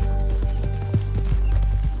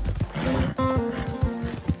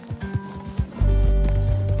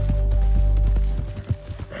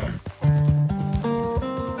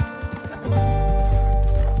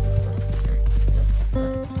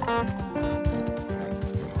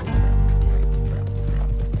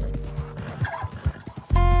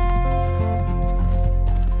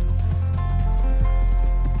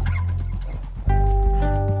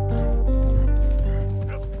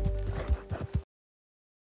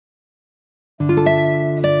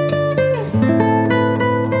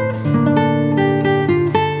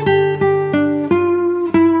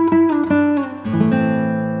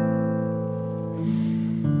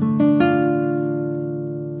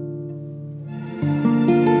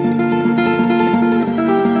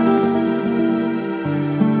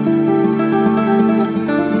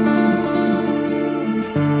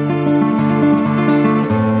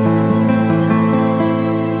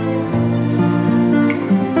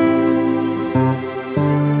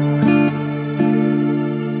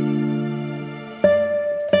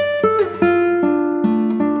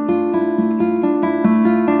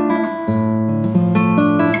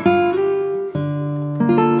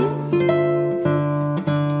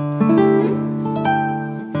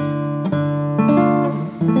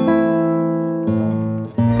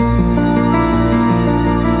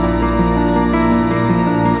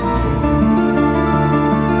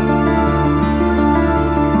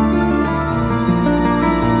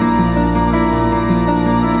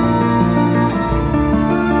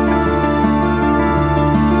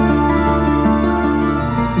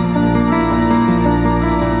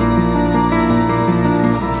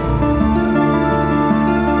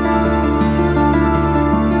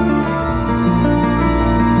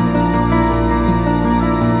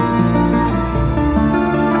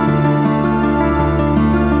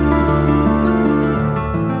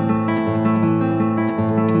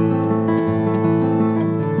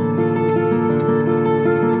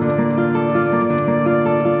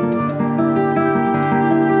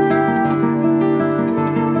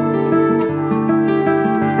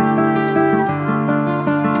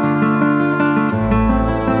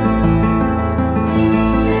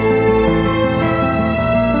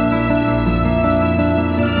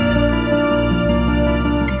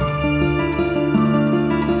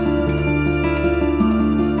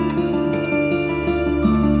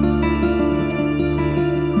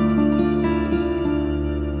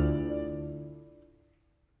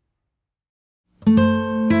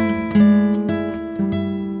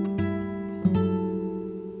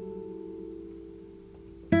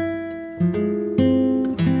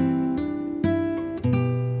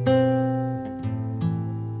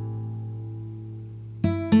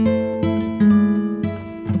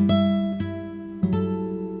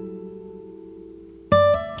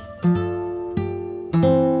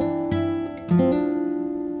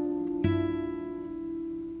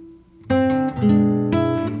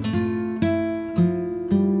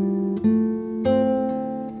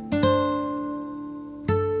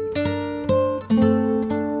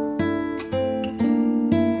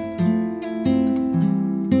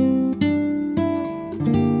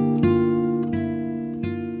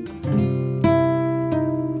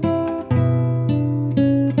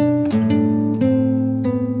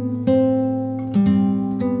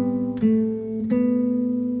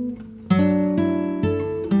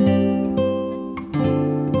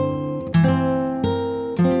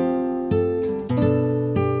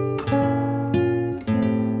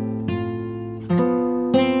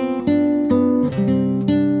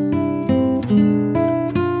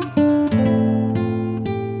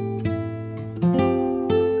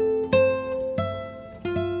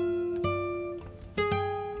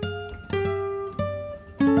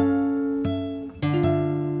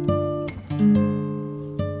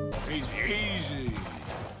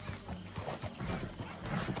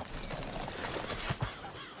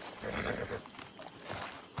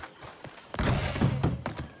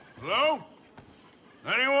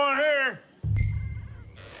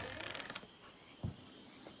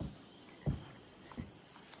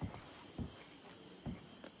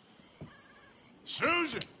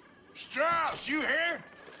 Susan! Strauss, you here?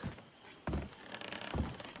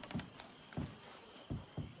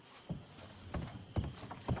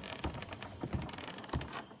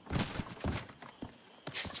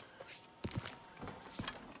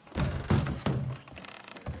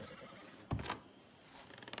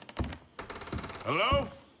 Hello?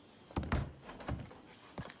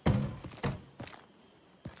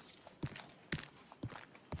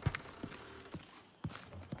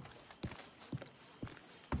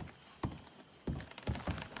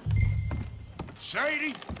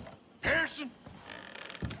 Sadie? Pearson?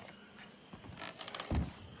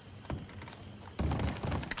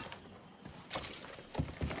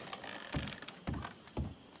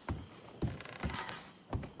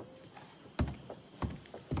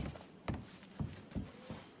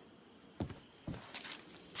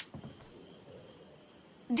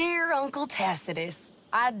 Dear Uncle Tacitus,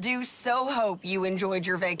 I do so hope you enjoyed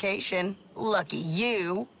your vacation. Lucky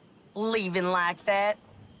you, leaving like that.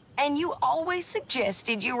 And you always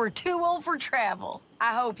suggested you were too old for travel.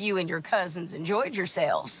 I hope you and your cousins enjoyed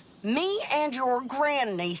yourselves. Me and your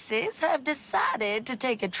grandnieces have decided to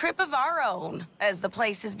take a trip of our own, as the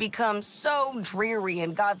place has become so dreary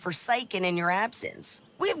and godforsaken in your absence.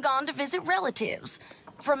 We've gone to visit relatives.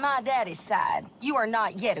 From my daddy's side, you are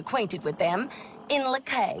not yet acquainted with them, in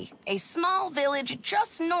Lacaille, a small village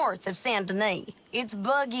just north of Saint Denis. It's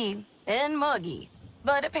buggy and muggy,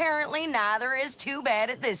 but apparently neither is too bad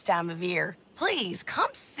at this time of year. Please come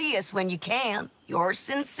see us when you can. Yours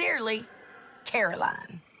sincerely,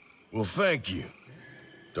 Caroline. Well, thank you,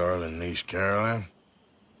 darling niece Caroline.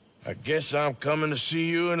 I guess I'm coming to see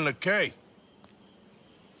you in Lacaille.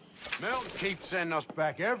 Milton keeps sending us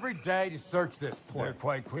back every day to search this place. There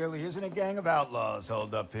quite clearly isn't a gang of outlaws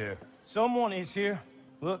holed up here. Someone is here.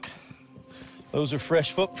 Look, those are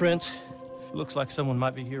fresh footprints. Looks like someone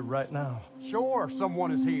might be here right now. Sure,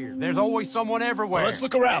 someone is here. There's always someone everywhere. Well, let's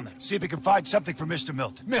look around then, see if we can find something for Mr.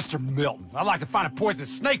 Milton. Mr. Milton? I'd like to find a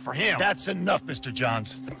poisonous snake for him. That's enough, Mr.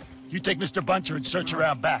 Johns. You take Mr. Bunter and search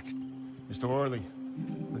around back. Mr. Orley,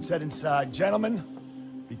 let's head inside. Gentlemen,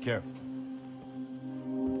 be careful.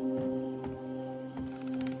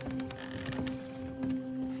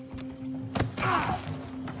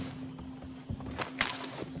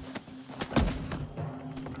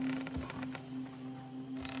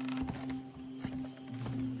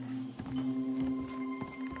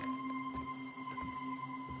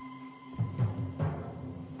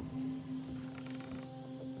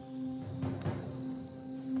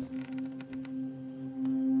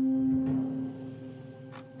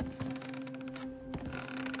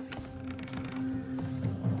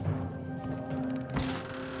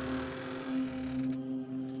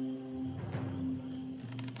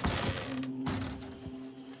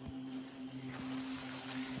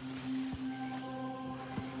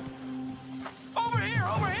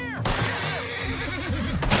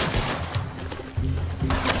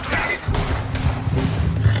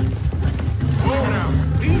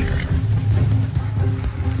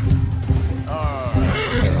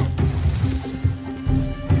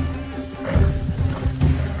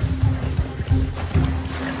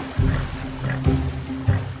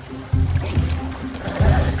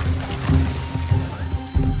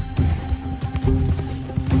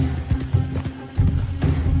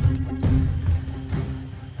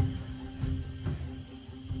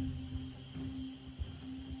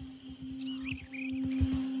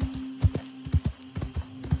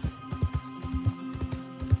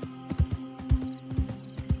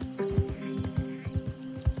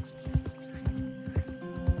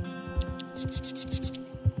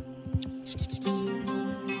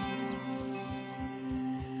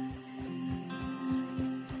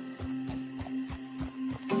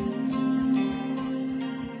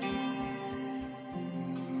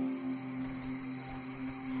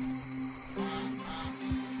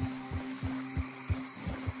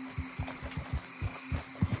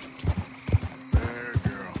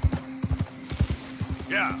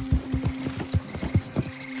 Yeah.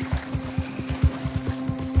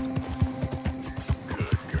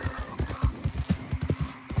 Good girl.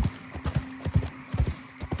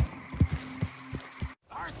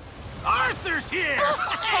 Arthur's here!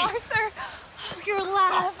 Arthur! Oh, you're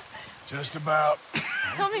alive. Just about.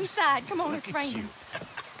 Come inside. Come on, it's raining.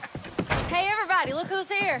 Hey, everybody, look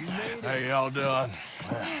who's here. How y'all doing?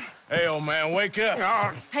 Hey, old man, wake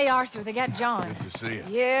up. Hey, Arthur, they got John. Good to see you.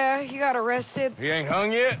 Yeah, he got arrested. He ain't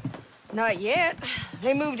hung yet? Not yet.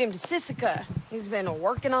 They moved him to Sisika. He's been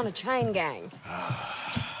working on a chain gang.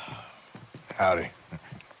 Howdy.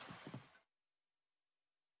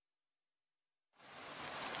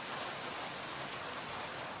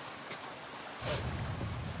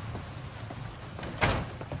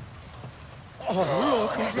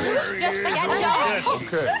 Dutch, they got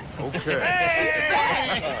Joe. Okay.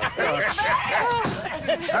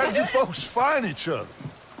 How did you folks find each other?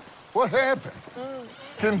 What happened?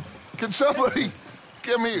 Can somebody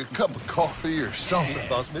give me a cup of coffee or something? It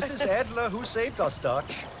was Mrs. Adler who saved us,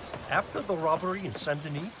 Dutch. After the robbery in Saint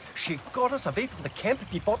Denis, she got us away from the camp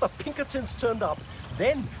before the Pinkertons turned up.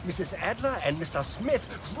 Then Mrs. Adler and Mr. Smith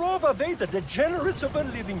drove away the degenerates who were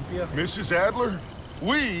living here. Mrs. Adler,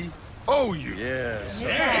 we owe you. Yes.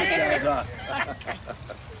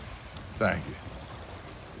 Thank you.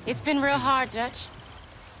 It's been real hard, Dutch.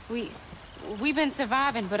 We've been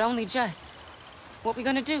surviving, but only just. What we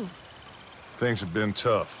gonna do? Things have been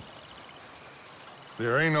tough.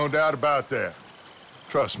 There ain't no doubt about that.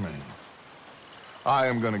 Trust me. I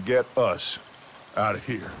am gonna get us out of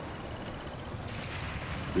here.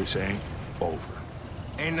 This ain't over.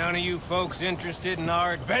 Ain't none of you folks interested in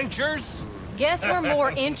our adventures? Guess we're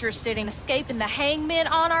more interested in escaping the hangmen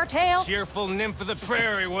on our tail. Cheerful nymph of the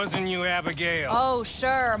prairie, wasn't you, Abigail? Oh,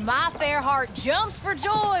 sure. My fair heart jumps for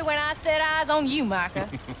joy when I set eyes on you, Micah.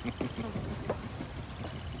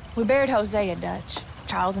 We buried Hosea, Dutch.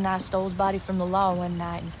 Charles and I stole his body from the law one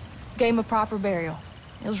night and gave him a proper burial.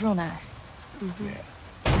 It was real nice.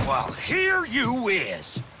 Well, here you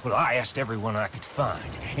is. Well, I asked everyone I could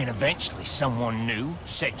find, and eventually someone new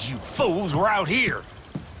said you fools were out here.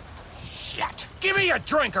 Shit. Give me a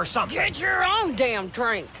drink or something. Get your own damn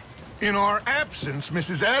drink. In our absence,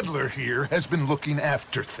 Mrs. Adler here has been looking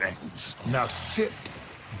after things. Now sit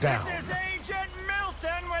down. This is Agent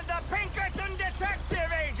Milton with the Pinkerton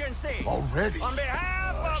Detective Agency. Already? On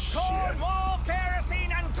behalf of Cornwall,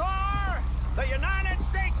 Kerosene, and Tar, the United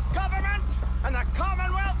States government, and the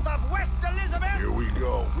Commonwealth of West Elizabeth. Here we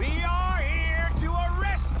go. We are here to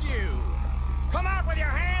arrest you. Come out with your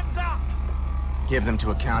hands up. Give them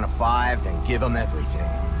to a count of 5, then give them everything.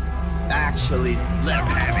 Actually, let them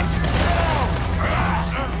have it.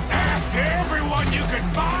 Asked everyone you could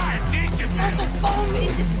find, did you? What the phone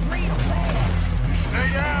is this real bad? Just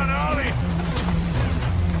stay down, Ollie.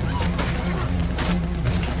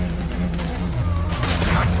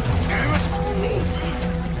 Damn it.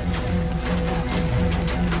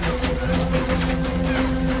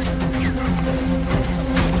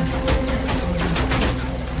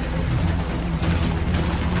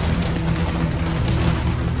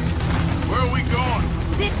 Where are we going?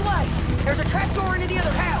 This way. There's a trapdoor into the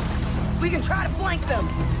other house. We can try to flank them.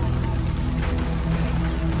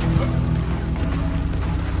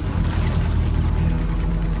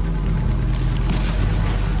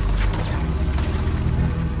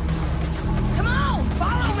 Come on,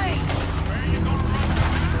 follow me. Where are you going to run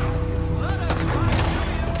now? Let us find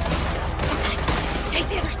you. Take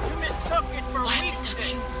the others. You mistook it for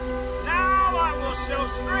weakness. Now I will show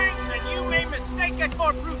strength, and you may mistake it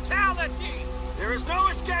for brutality. There is no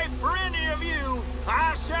escape for any of you.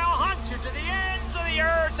 I shall hunt you to the ends of the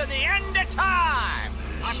earth and the end of time.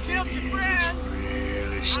 I've killed your friends.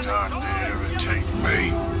 Really starting to irritate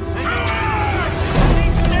me.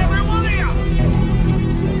 Each and every one of you.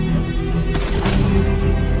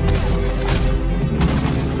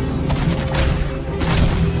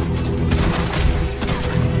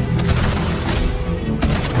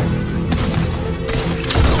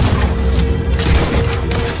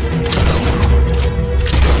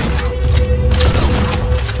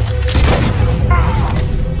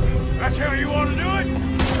 That's how you want to do it?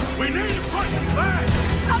 We need to push him back.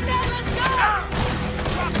 Okay, let's go.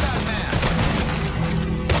 Drop that man.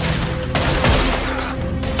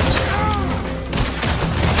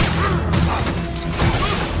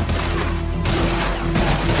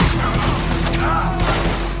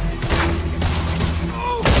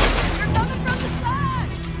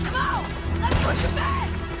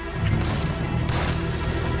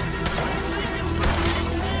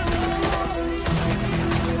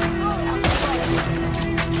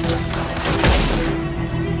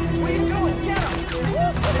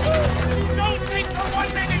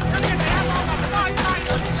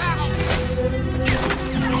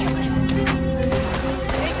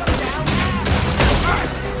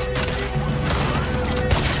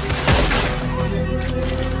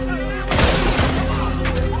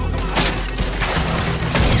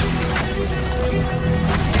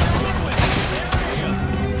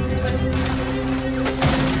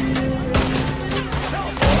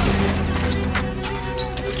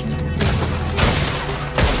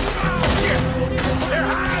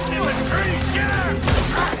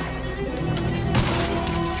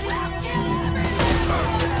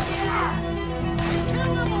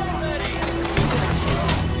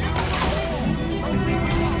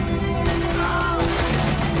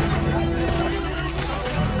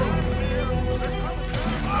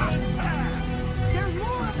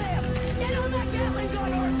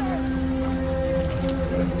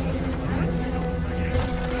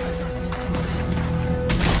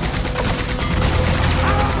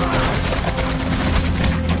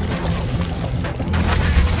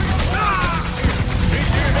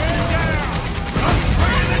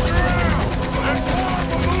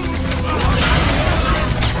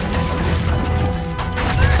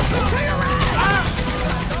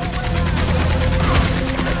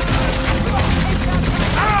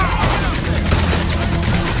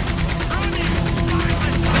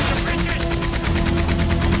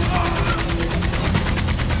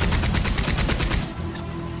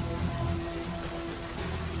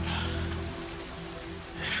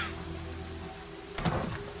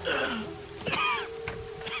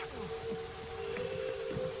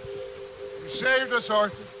 saved us,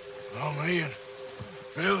 Arthur. Oh, me and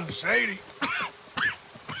Bill and Sadie.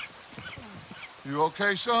 You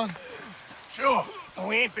okay, son? Sure.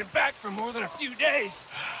 We ain't been back for more than a few days.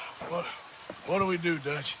 What do we do,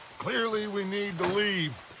 Dutch? Clearly, we need to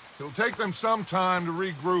leave. It'll take them some time to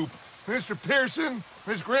regroup. Mr. Pearson,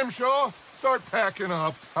 Miss Grimshaw, start packing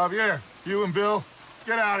up. Javier, you and Bill,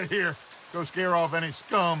 get out of here. Go scare off any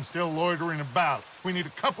scum still loitering about. We need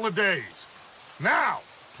a couple of days. Now,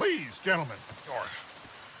 please, gentlemen. Sure.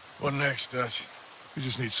 What next, Dutch? We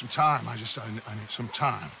just need some time. I need some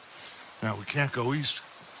time. Now, we can't go east,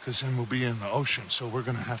 because then we'll be in the ocean, so we're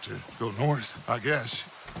gonna have to go north, I guess.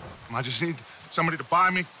 I just need somebody to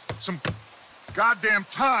buy me some goddamn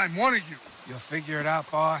time, one of you. You'll figure it out,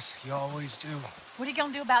 boss. You always do. What are you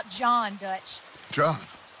gonna do about John, Dutch? John?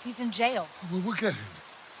 He's in jail. We'll get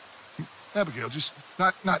him. Abigail, just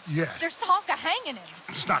not yet. There's talk of hanging him.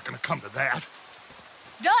 It's not gonna come to that.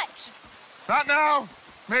 Dutch! Not now,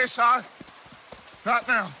 Mesa. Not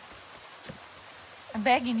now. I'm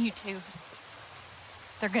begging you to.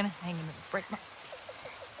 They're gonna hang him and break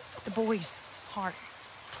the boy's heart.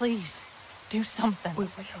 Please, do something. We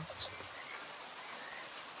will.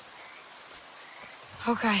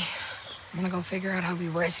 Okay. I'm gonna go figure out how we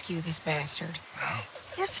rescue this bastard. Now?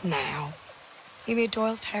 Yes, now. Meet me at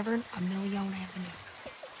Doyle's Tavern on Million Avenue.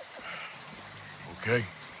 Okay.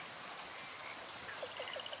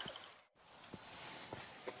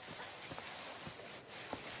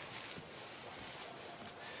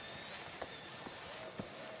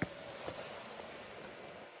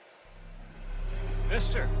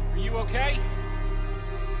 Mister, are you okay?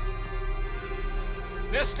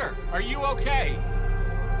 Mister, are you okay?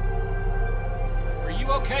 Are you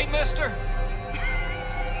okay, mister?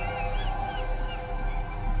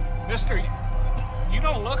 Mister, you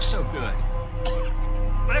don't look so good.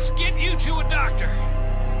 Let's get you to a doctor.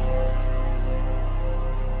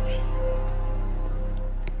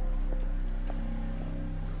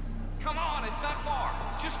 Come on, it's not far.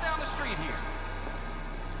 Just down the street here.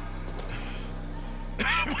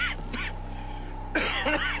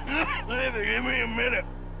 Give me a minute.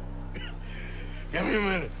 Give me a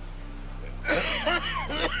minute.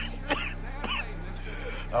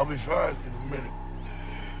 I'll be fine in a minute.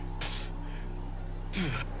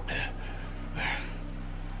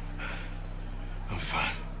 I'm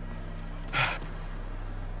fine.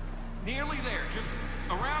 Nearly there, just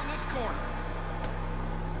around this corner.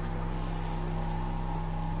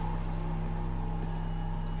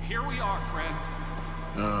 Here we are, friend.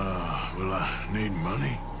 Will I need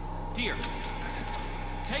money? Here,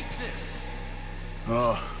 take this.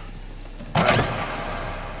 Oh.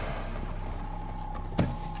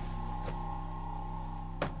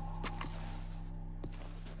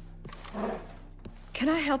 Can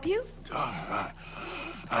I help you? I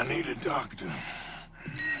need a doctor.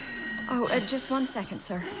 Oh, just 1 second,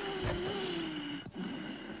 sir.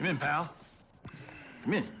 Come in, pal.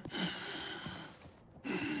 Come in.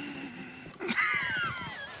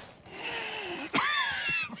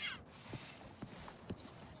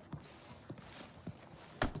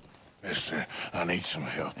 Mister, I need some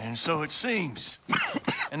help. And so it seems.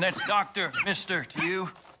 And that's Dr. Mister to you?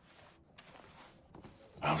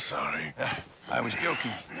 I'm sorry. I was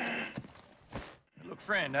joking. Look,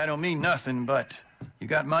 friend, I don't mean nothing, but you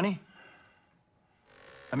got money?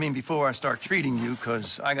 I mean, before I start treating you,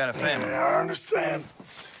 because I got a family. Yeah, I understand.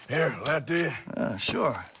 Here, that did.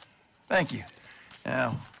 Sure. Thank you.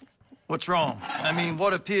 Now, what's wrong? I mean,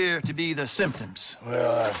 what appear to be the symptoms?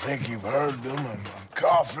 Well, I think you've heard them. I'm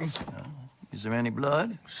coughing. Is there any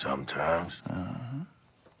blood? Sometimes.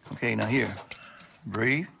 Okay, now here.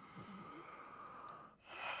 Breathe.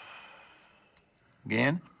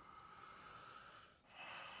 Again.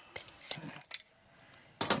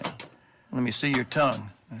 Let me see your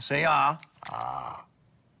tongue. Say ah. Ah.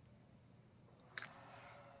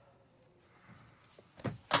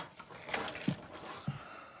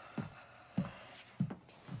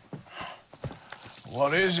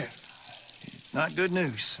 What is it? It's not good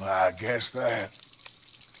news. I guess that.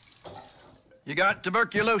 You got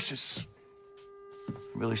tuberculosis.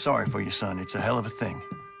 Really sorry for you, son. It's a hell of a thing.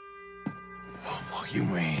 What you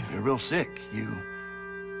mean? You're real sick.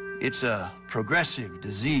 It's a progressive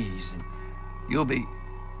disease, and you'll be...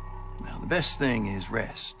 Now, the best thing is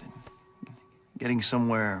rest, and getting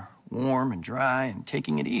somewhere warm and dry, and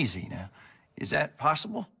taking it easy. Now, is that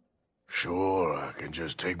possible? Sure, I can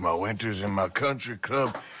just take my winters in my country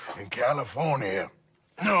club in California.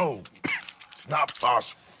 No, it's not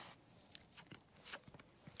possible.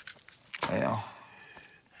 Well,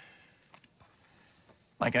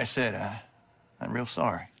 like I said, I'm real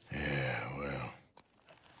sorry. Yeah,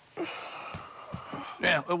 well,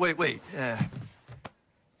 Yeah, wait.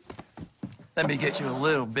 Let me get you a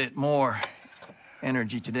little bit more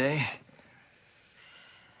energy today.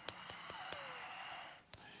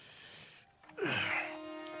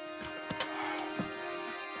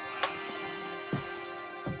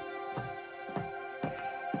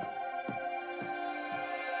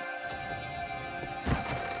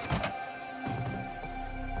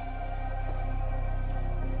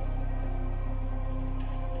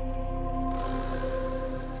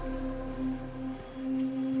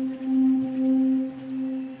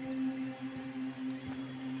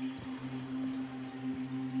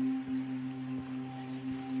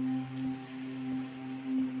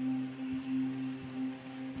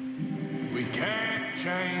 We can't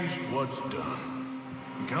change what's done.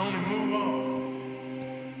 We can only move on.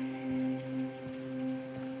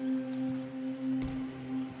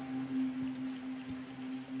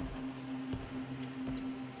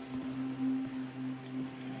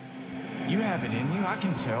 You have it in you, I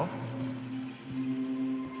can tell.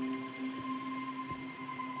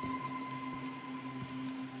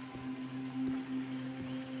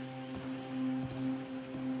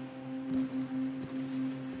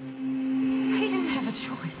 He didn't have a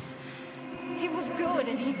choice. He was good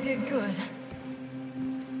and he did good.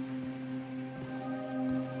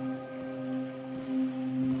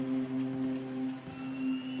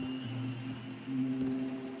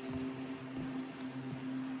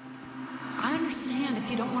 I understand if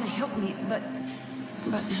you don't want to help me, but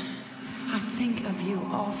I think of you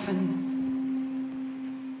often.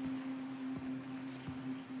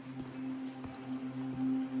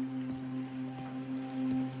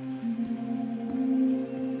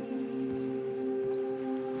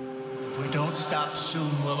 If we don't stop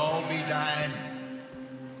soon, we'll all be dying.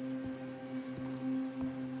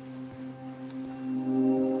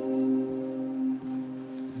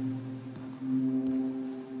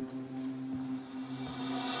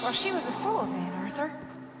 Well, she was a fool then, Arthur.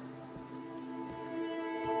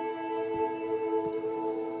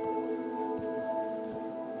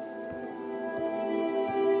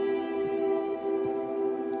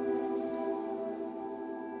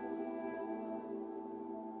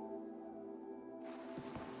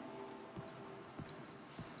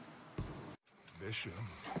 Bishop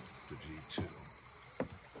to G2.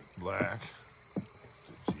 Black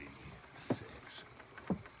to G6.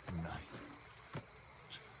 Knight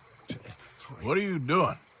to F3. What are you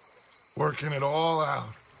doing? Working it all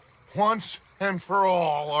out. Once and for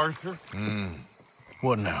all, Arthur.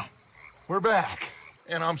 What now? We're back,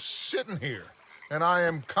 and I'm sitting here, and I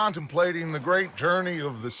am contemplating the great journey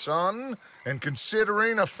of the sun and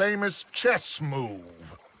considering a famous chess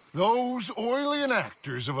move. Those oily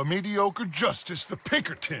enactors of a mediocre justice, the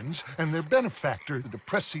Pinkertons, and their benefactor, the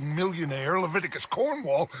depressing millionaire Leviticus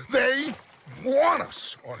Cornwall, they want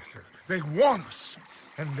us, Arthur. They want us.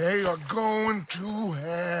 And they are going to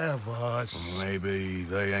have us. Maybe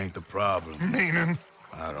they ain't the problem. Meaning?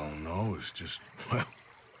 I don't know. It's just, well,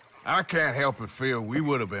 I can't help but feel we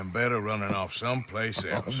would have been better running off someplace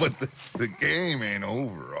else. But the game ain't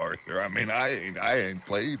over, Arthur. I mean, I ain't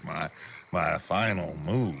played my final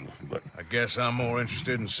move, but I guess I'm more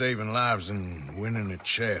interested in saving lives than winning at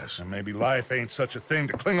chess. And maybe life ain't such a thing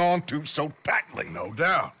to cling on to so tightly. No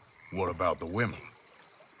doubt. What about the women?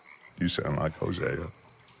 You sound like Hosea.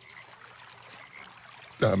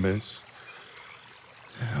 I miss.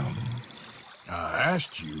 I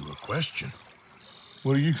asked you a question.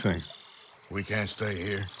 What do you think? We can't stay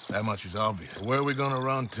here. That much is obvious. Where are we gonna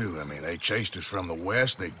run to? I mean, they chased us from the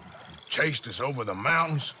west. They chased us over the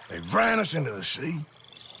mountains. They ran us into the sea.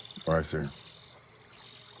 Arthur,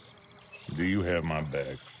 do you have my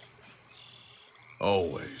back?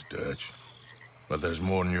 Always, Dutch. But there's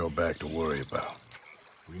more than your back to worry about.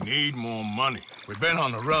 We need more money. We've been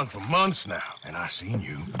on the run for months now, and I seen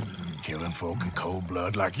you killing folk in cold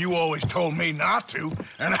blood like you always told me not to.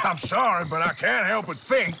 And I'm sorry, but I can't help but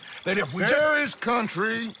think that if we There is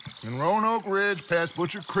country in Roanoke Ridge past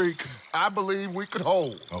Butcher Creek I believe we could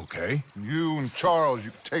hold. Okay. You and Charles,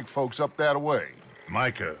 you could take folks up that way.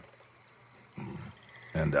 Micah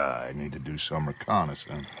and I need to do some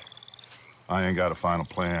reconnaissance. I ain't got a final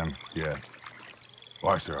plan yet.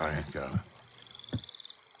 Arthur, I ain't got it.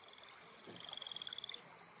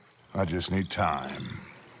 I just need time.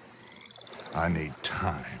 I need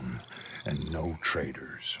time and no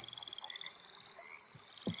traitors.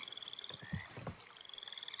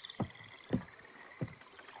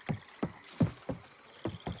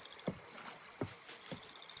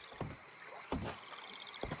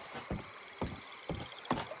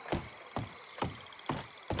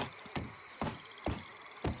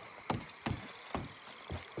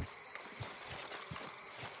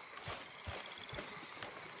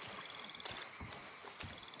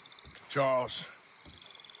 Charles,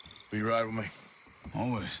 be right with me.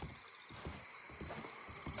 Always.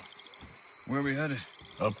 Where are we headed?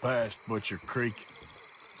 Up past Butcher Creek.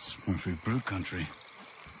 It's Murfree Brew Country.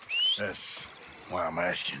 That's why I'm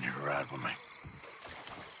asking you to ride with me.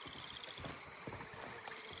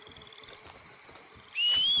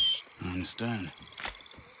 I understand.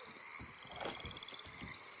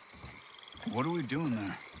 What are we doing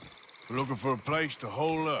there? We're looking for a place to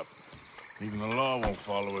hole up. Even the law won't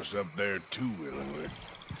follow us up there too willingly.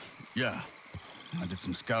 Yeah. I did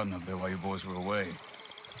some scouting up there while you boys were away.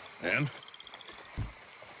 And?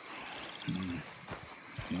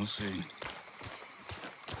 We'll see.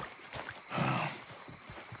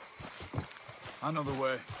 I know the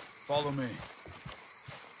way. Follow me.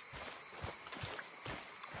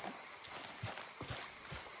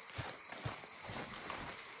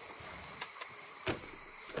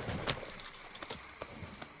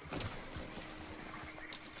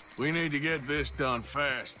 We need to get this done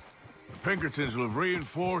fast. The Pinkertons will have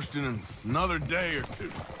reinforced in another day or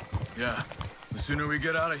two. Yeah. The sooner we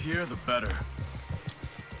get out of here, the better.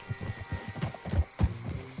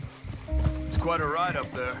 It's quite a ride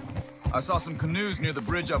up there. I saw some canoes near the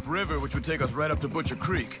bridge upriver, which would take us right up to Butcher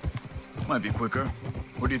Creek. Might be quicker.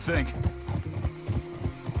 What do you think?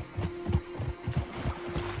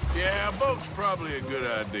 Yeah, a boat's probably a good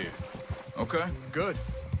idea. Okay, good.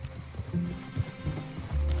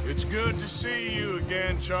 It's good to see you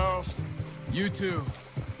again, Charles. You too.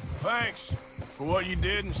 Thanks for what you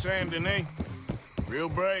did in Saint Denis. Real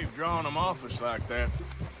brave drawing them off us like that.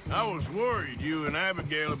 I was worried you and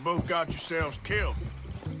Abigail had both got yourselves killed.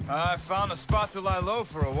 I found a spot to lie low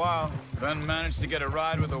for a while, then managed to get a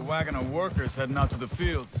ride with a wagon of workers heading out to the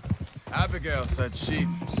fields. Abigail said she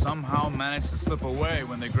somehow managed to slip away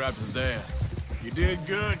when they grabbed Hosea. You did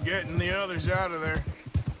good getting the others out of there.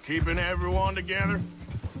 Keeping everyone together.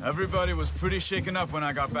 Everybody was pretty shaken up when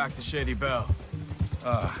I got back to Shady Belle.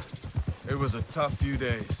 It was a tough few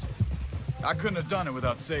days. I couldn't have done it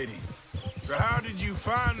without Sadie. So how did you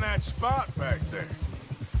find that spot back there?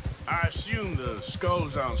 I assume the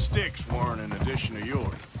skulls on sticks weren't an addition to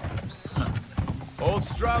yours. Old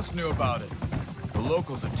Strauss knew about it. The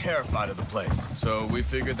locals are terrified of the place, so we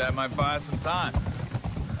figured that might buy us some time.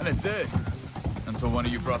 And it did. Until one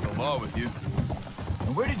of you brought the law with you.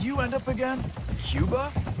 And where did you end up again?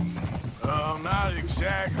 Cuba? Oh, not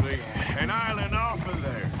exactly. An island off of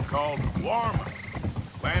there called Guarma.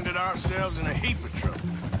 Landed ourselves in a heap of trouble.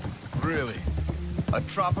 Really? A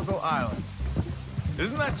tropical island?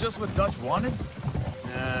 Isn't that just what Dutch wanted?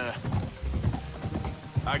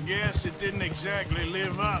 I guess it didn't exactly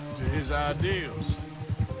live up to his ideals.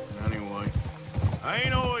 Anyway, I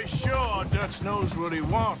ain't always sure Dutch knows what he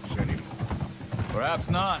wants anymore. Perhaps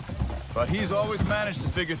not, but he's always managed to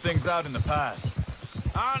figure things out in the past.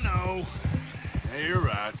 I know. Yeah, you're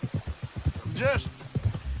right. Just...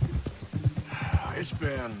 It's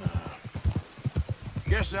been...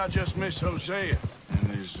 Guess I just miss Hosea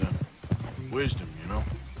and his wisdom, you know?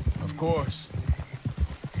 Of course.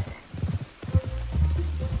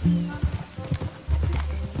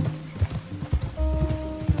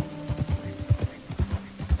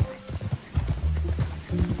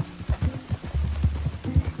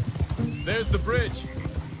 There's the bridge.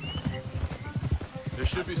 There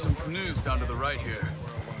should be some canoes down to the right here.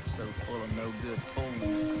 So full of no good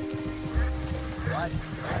fools. What?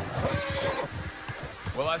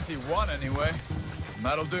 Well, I see one anyway. And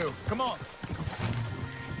that'll do. Come on.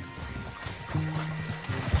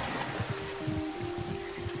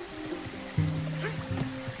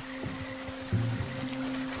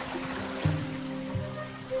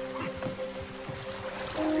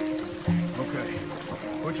 Okay.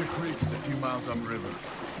 Butcher Creek is a few miles upriver.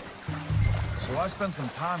 So I spent some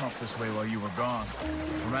time up this way while you were gone.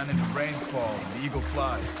 I ran into Rainsfall and the Eagle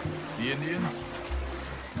Flies. The Indians?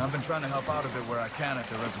 And I've been trying to help out a bit where I can at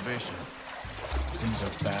the reservation. Things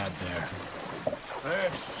are bad there.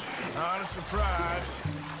 That's not a surprise.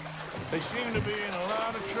 They seem to be in a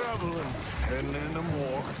lot of trouble and heading into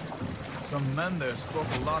war. Some men there spoke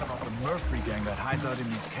a lot about the Murfree gang that hides out in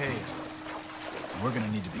these caves. We're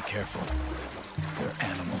gonna need to be careful. They're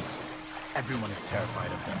animals. Everyone is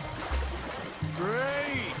terrified of them.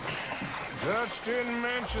 Great! Dutch didn't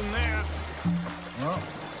mention this. Well,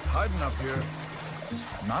 hiding up here, it's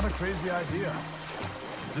not a crazy idea.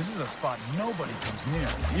 This is a spot nobody comes near,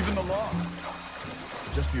 even the law.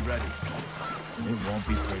 Just be ready. It won't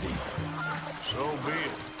be pretty. So be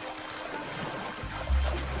it.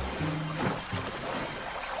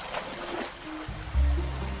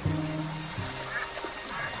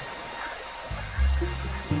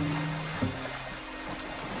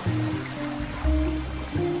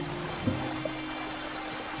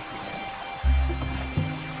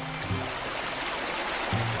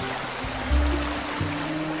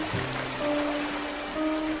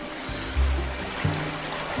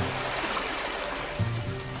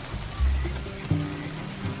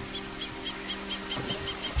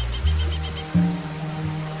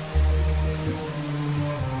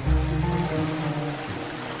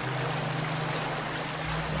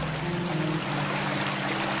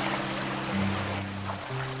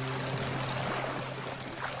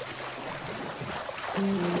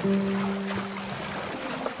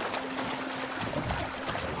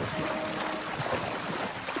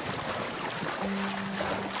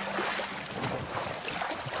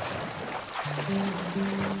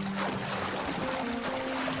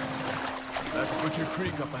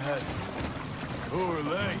 creek up ahead. Who are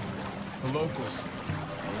they? The locals.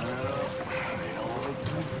 Well, they don't look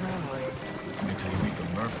too friendly. Wait till you meet the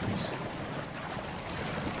Murfrees.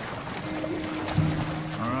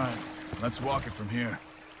 All right, let's walk it from here.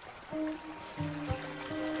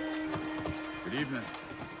 Good evening.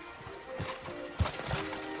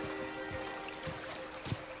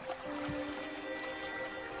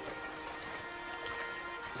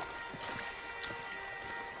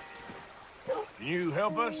 Can you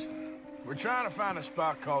help us? We're trying to find a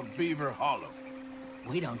spot called Beaver Hollow.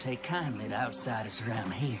 We don't take kindly to outsiders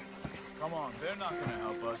around here. Come on, they're not gonna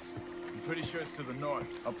help us. I'm pretty sure it's to the north,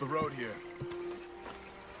 up the road here.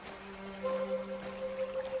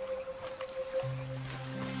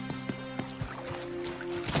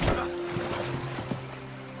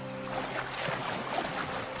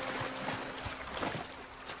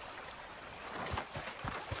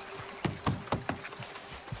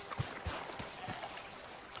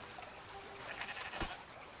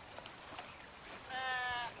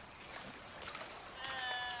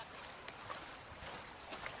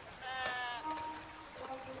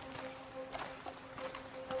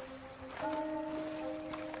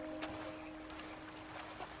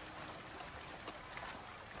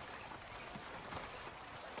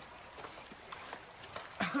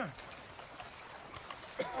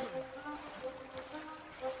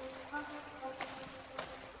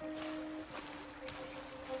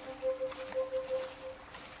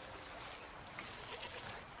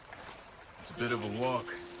 It's a bit of a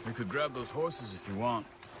walk. We could grab those horses if you want.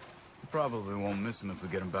 We probably won't miss them if we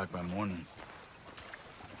get them back by morning.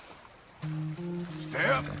 Stay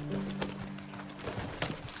up!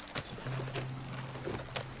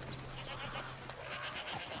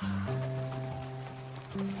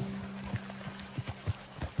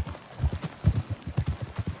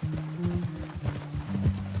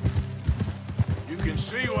 You can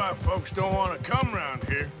see why folks don't want to come around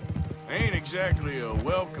here. Ain't exactly a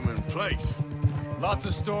welcoming place. Lots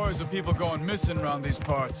of stories of people going missing around these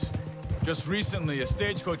parts. Just recently, a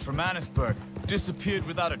stagecoach from Annisburg disappeared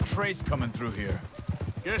without a trace coming through here.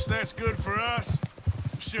 Guess that's good for us.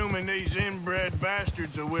 Assuming these inbred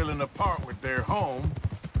bastards are willing to part with their home,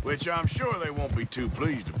 which I'm sure they won't be too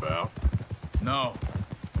pleased about. No,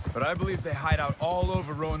 but I believe they hide out all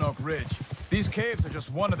over Roanoke Ridge. These caves are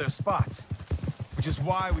just one of their spots, which is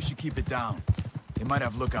why we should keep it down. They might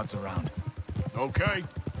have lookouts around. Okay.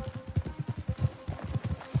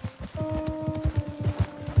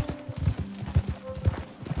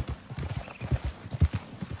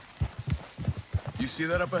 You see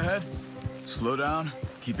that up ahead? Slow down,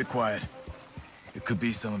 keep it quiet. It could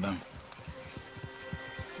be some of them.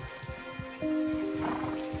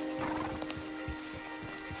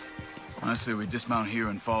 Honestly, we dismount here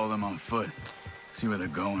and follow them on foot. See where they're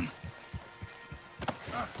going.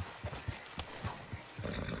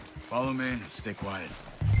 Follow me and stay quiet.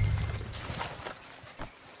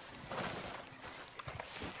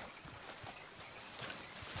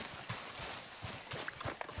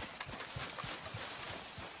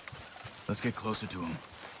 Let's get closer to him.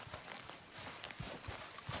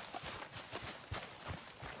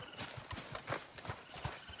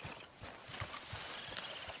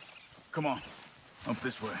 Come on, up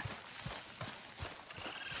this way.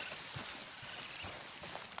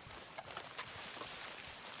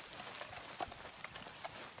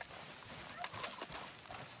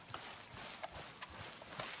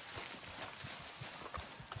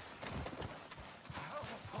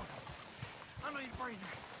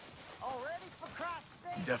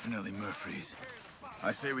 Definitely Murfree's.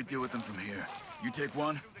 I say we deal with them from here. You take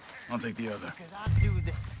one, I'll take the other. Because I do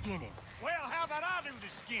the skinning. Well, how about I do the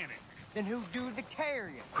skinning? Then who do the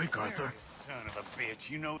carrying? Quick, Arthur. Son of a bitch,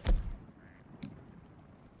 you know...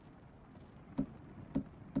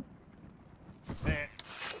 that...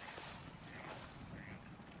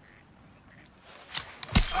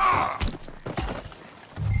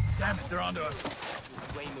 Damn it, they're onto us.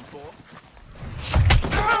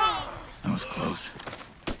 That was close.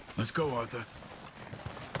 Let's go, Arthur.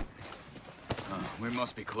 We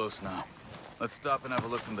must be close now. Let's stop and have a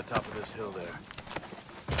look from the top of this hill there.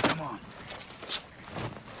 Come on.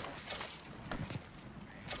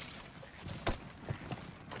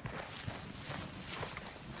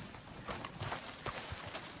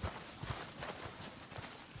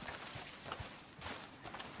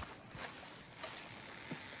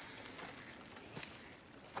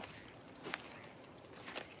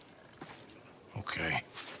 Okay.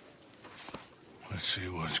 Let's see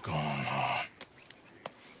what's going on.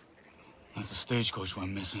 That's the stagecoach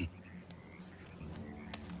went missing.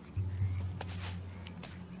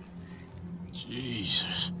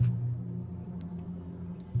 Jesus.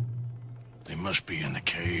 They must be in the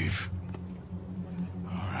cave.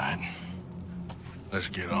 All right. Let's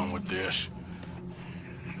get on with this.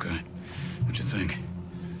 Okay. What you think?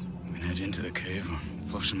 We can head into the cave or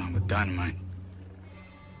flush them out with dynamite?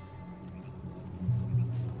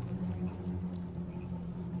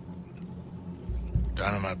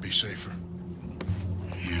 Dynamite be safer.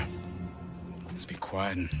 Yeah. Let's be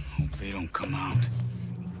quiet and hope they don't come out.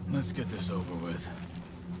 Let's get this over with.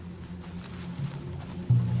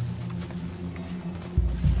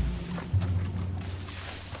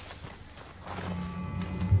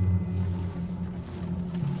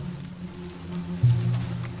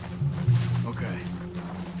 Okay.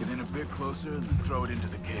 Get in a bit closer and then throw it into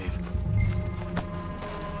the cave.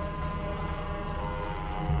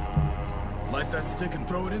 Light that stick and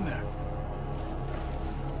throw it in there.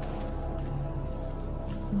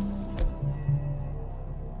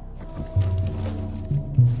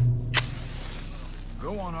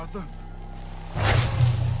 Go on, Arthur.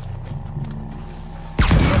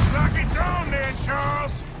 Looks like it's on then,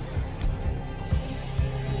 Charles.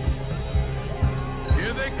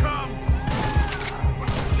 Here they come.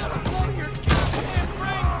 You gotta blow your goddamn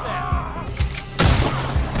brains out.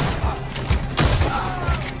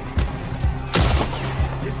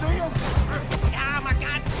 You see him? Oh my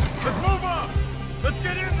God! Let's move on. Let's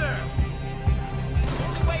get in there. The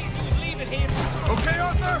only way is you leave it here. Okay,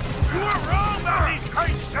 Arthur? You were wrong about these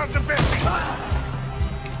crazy sons of bitches!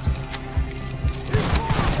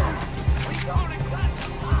 We gonna cut.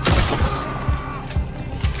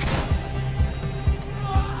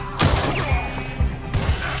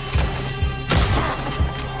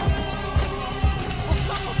 Will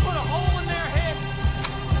someone put a hole in their head?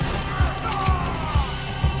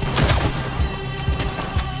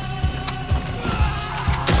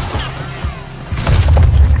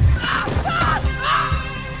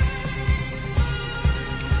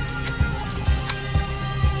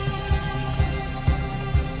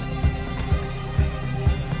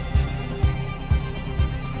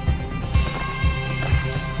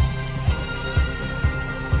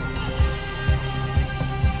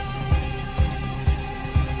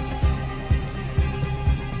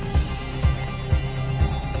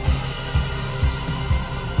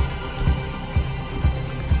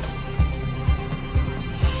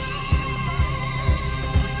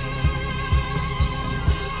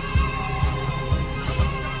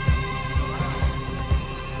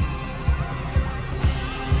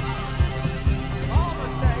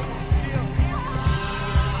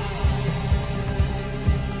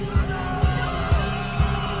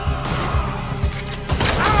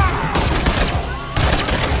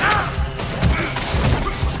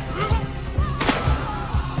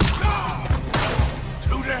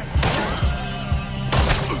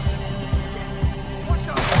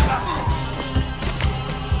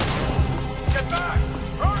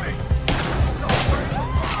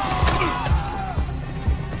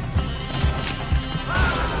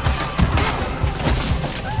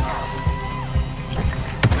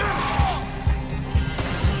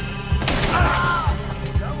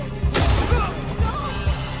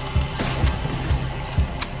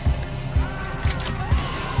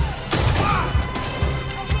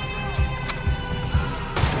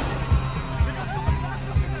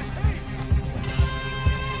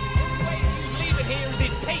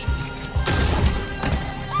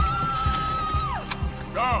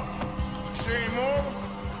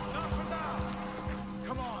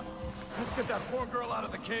 Get that poor girl out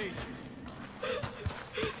of the cage.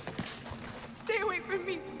 Stay away from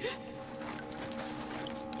me.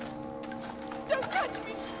 Don't touch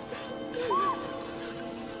me.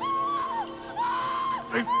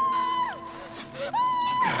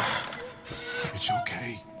 It's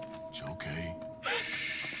okay. It's okay.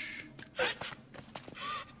 Shh.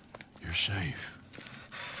 You're safe.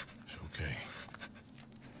 It's okay.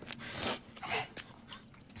 Come on.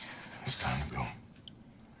 It's time to go.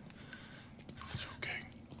 It's okay.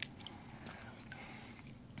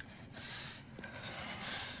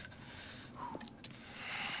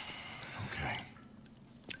 Okay.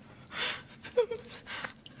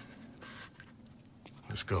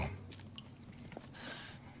 Let's go.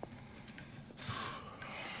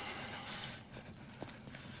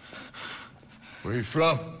 Where are you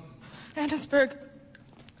from? Annesburg.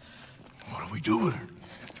 What do we do with her?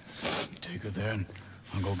 Take her there and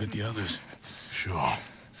I'll go get the others. Sure.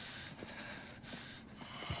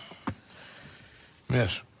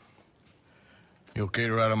 Miss, you okay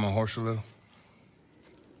to ride on my horse a little?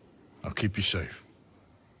 I'll keep you safe.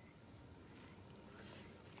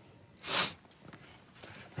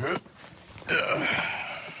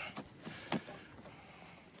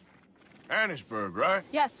 Annesburg, right?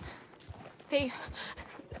 Yes. They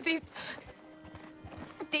did,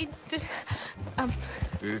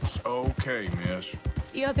 It's okay, miss.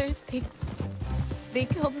 the others, they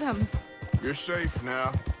killed them. You're safe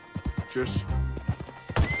now. Just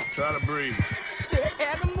try to breathe. They're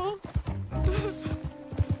animals.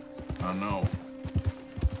 I know.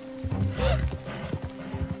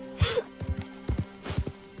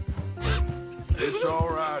 It's all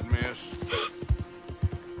right, miss.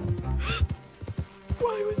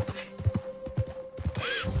 Why would they?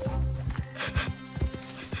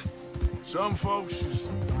 Some folks is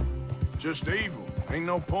just evil. Ain't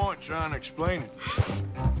no point trying to explain it.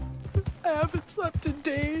 I haven't slept in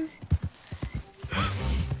days.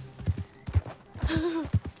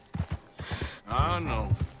 I know.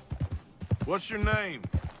 What's your name,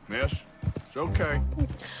 miss? It's okay.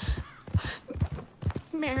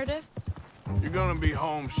 Meredith. You're gonna be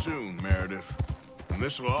home soon, Meredith. And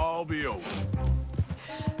this'll all be over.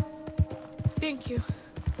 Thank you.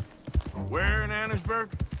 Where in Annesburg?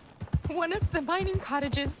 One of the mining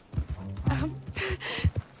cottages.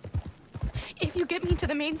 If you get me to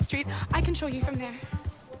the main street, I can show you from there.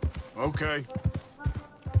 Okay.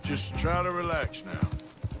 Just try to relax now.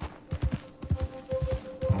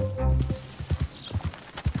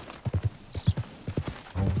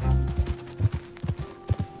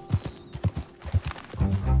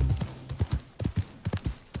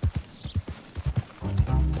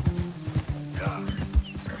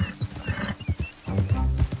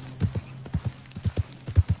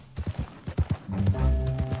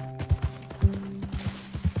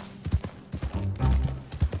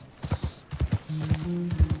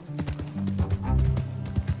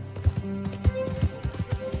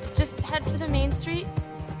 Just head for the main street.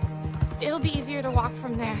 It'll be easier to walk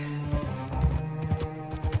from there.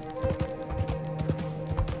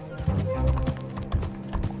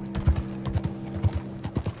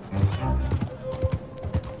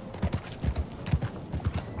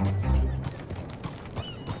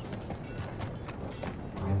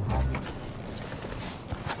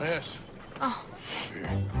 Yes. Oh. Here.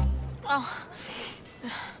 Oh.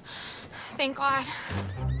 Thank God.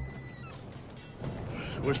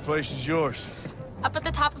 Which place is yours? Up at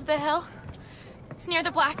the top of the hill. It's near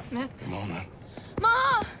the blacksmith. Come on, then.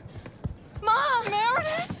 Ma! Ma!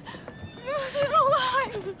 Meredith! She's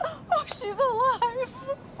alive! Oh, she's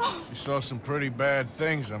alive! You saw some pretty bad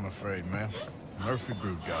things, I'm afraid, ma'am. Murfree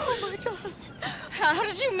brood got her. Oh, my God. How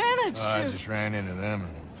did you manage to? I just ran into them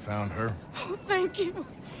and found her. Oh, thank you.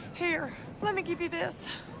 Here, let me give you this.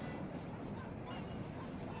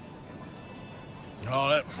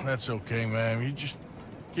 Oh, that's okay, ma'am. You just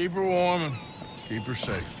keep her warm and keep her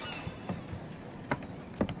safe.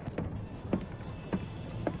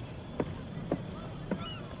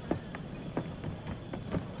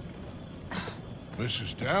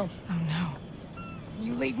 Mrs. Downs? Oh, no.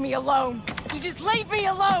 You leave me alone. You just leave me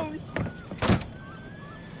alone.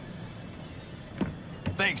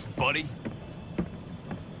 Thanks, buddy.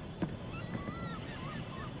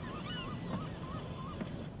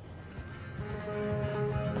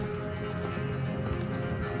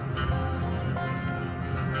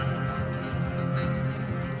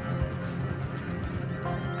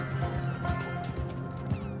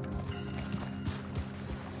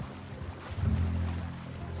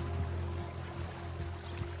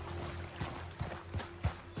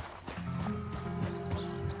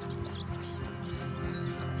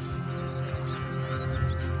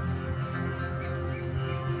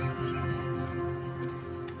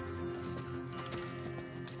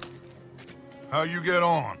 How you get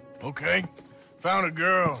on? Okay. Found a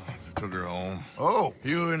girl. Took her home. Oh.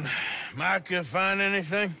 You and Micah find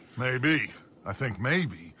anything? Maybe. I think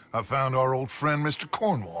maybe. I found our old friend, Mr.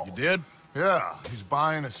 Cornwall. You did? Yeah. He's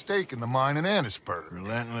buying a stake in the mine in Annesburg.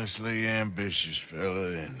 Relentlessly ambitious fella,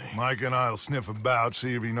 isn't he? Mike and I'll sniff about,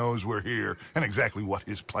 see if he knows we're here, and exactly what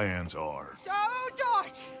his plans are. So,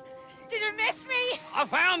 Dutch, did you miss me? I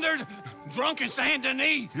found her drunk in Saint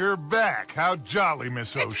Denis. You're back. How jolly,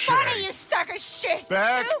 Miss O'Shea. Funny, you sack of shit.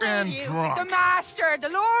 Back Who are and you? drunk. The Master, the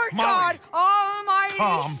Lord Molly, God Almighty.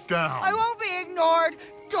 calm down. I won't be ignored.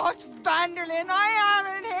 Dutch Vanderlyn, I am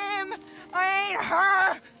in him. I ain't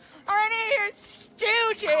her. Or any of your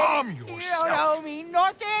stooges. Calm You yourself. don't owe me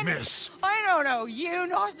nothing. Miss. I don't owe you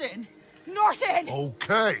nothing. Nothing.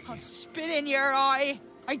 Okay. I'll spit in your eye.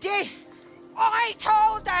 I did. I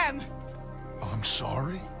told them. I'm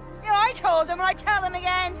sorry? Yeah, I told them and I tell them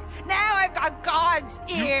again. Now I've got God's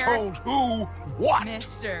ear. You told who what?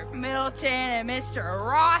 Mr. Milton and Mr.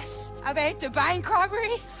 Ross about the bank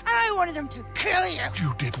robbery, and I wanted them to kill you.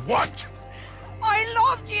 You did what? I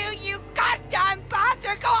loved you, you goddamn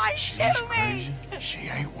bastard! Go on, shoot me! She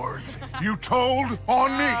ain't worth it. You told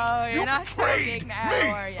on me. Oh, you're You not so betrayed big now, me.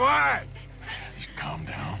 are you? Why? Calm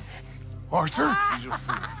down. Arthur, She's a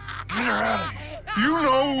fool. Get her out of here. you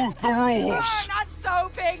know the rules. Oh, not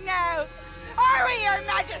so big now! Hurry, Your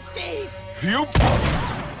Majesty! You...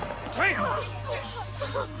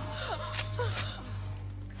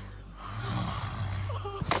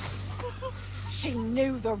 She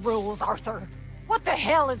knew the rules, Arthur. What the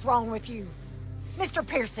hell is wrong with you? Mr.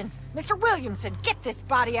 Pearson, Mr. Williamson, get this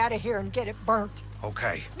body out of here and get it burnt.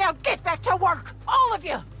 Okay. Now get back to work, all of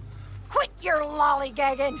you! Quit your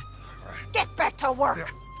lollygagging! Get back to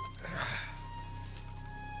work!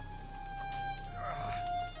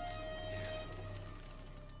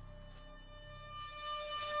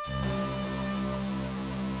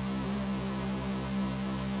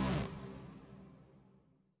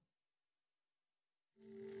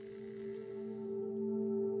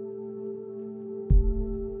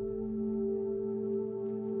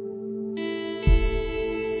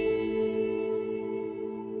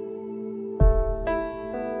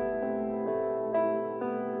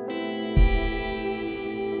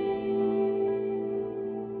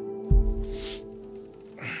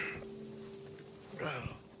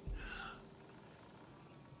 Oh.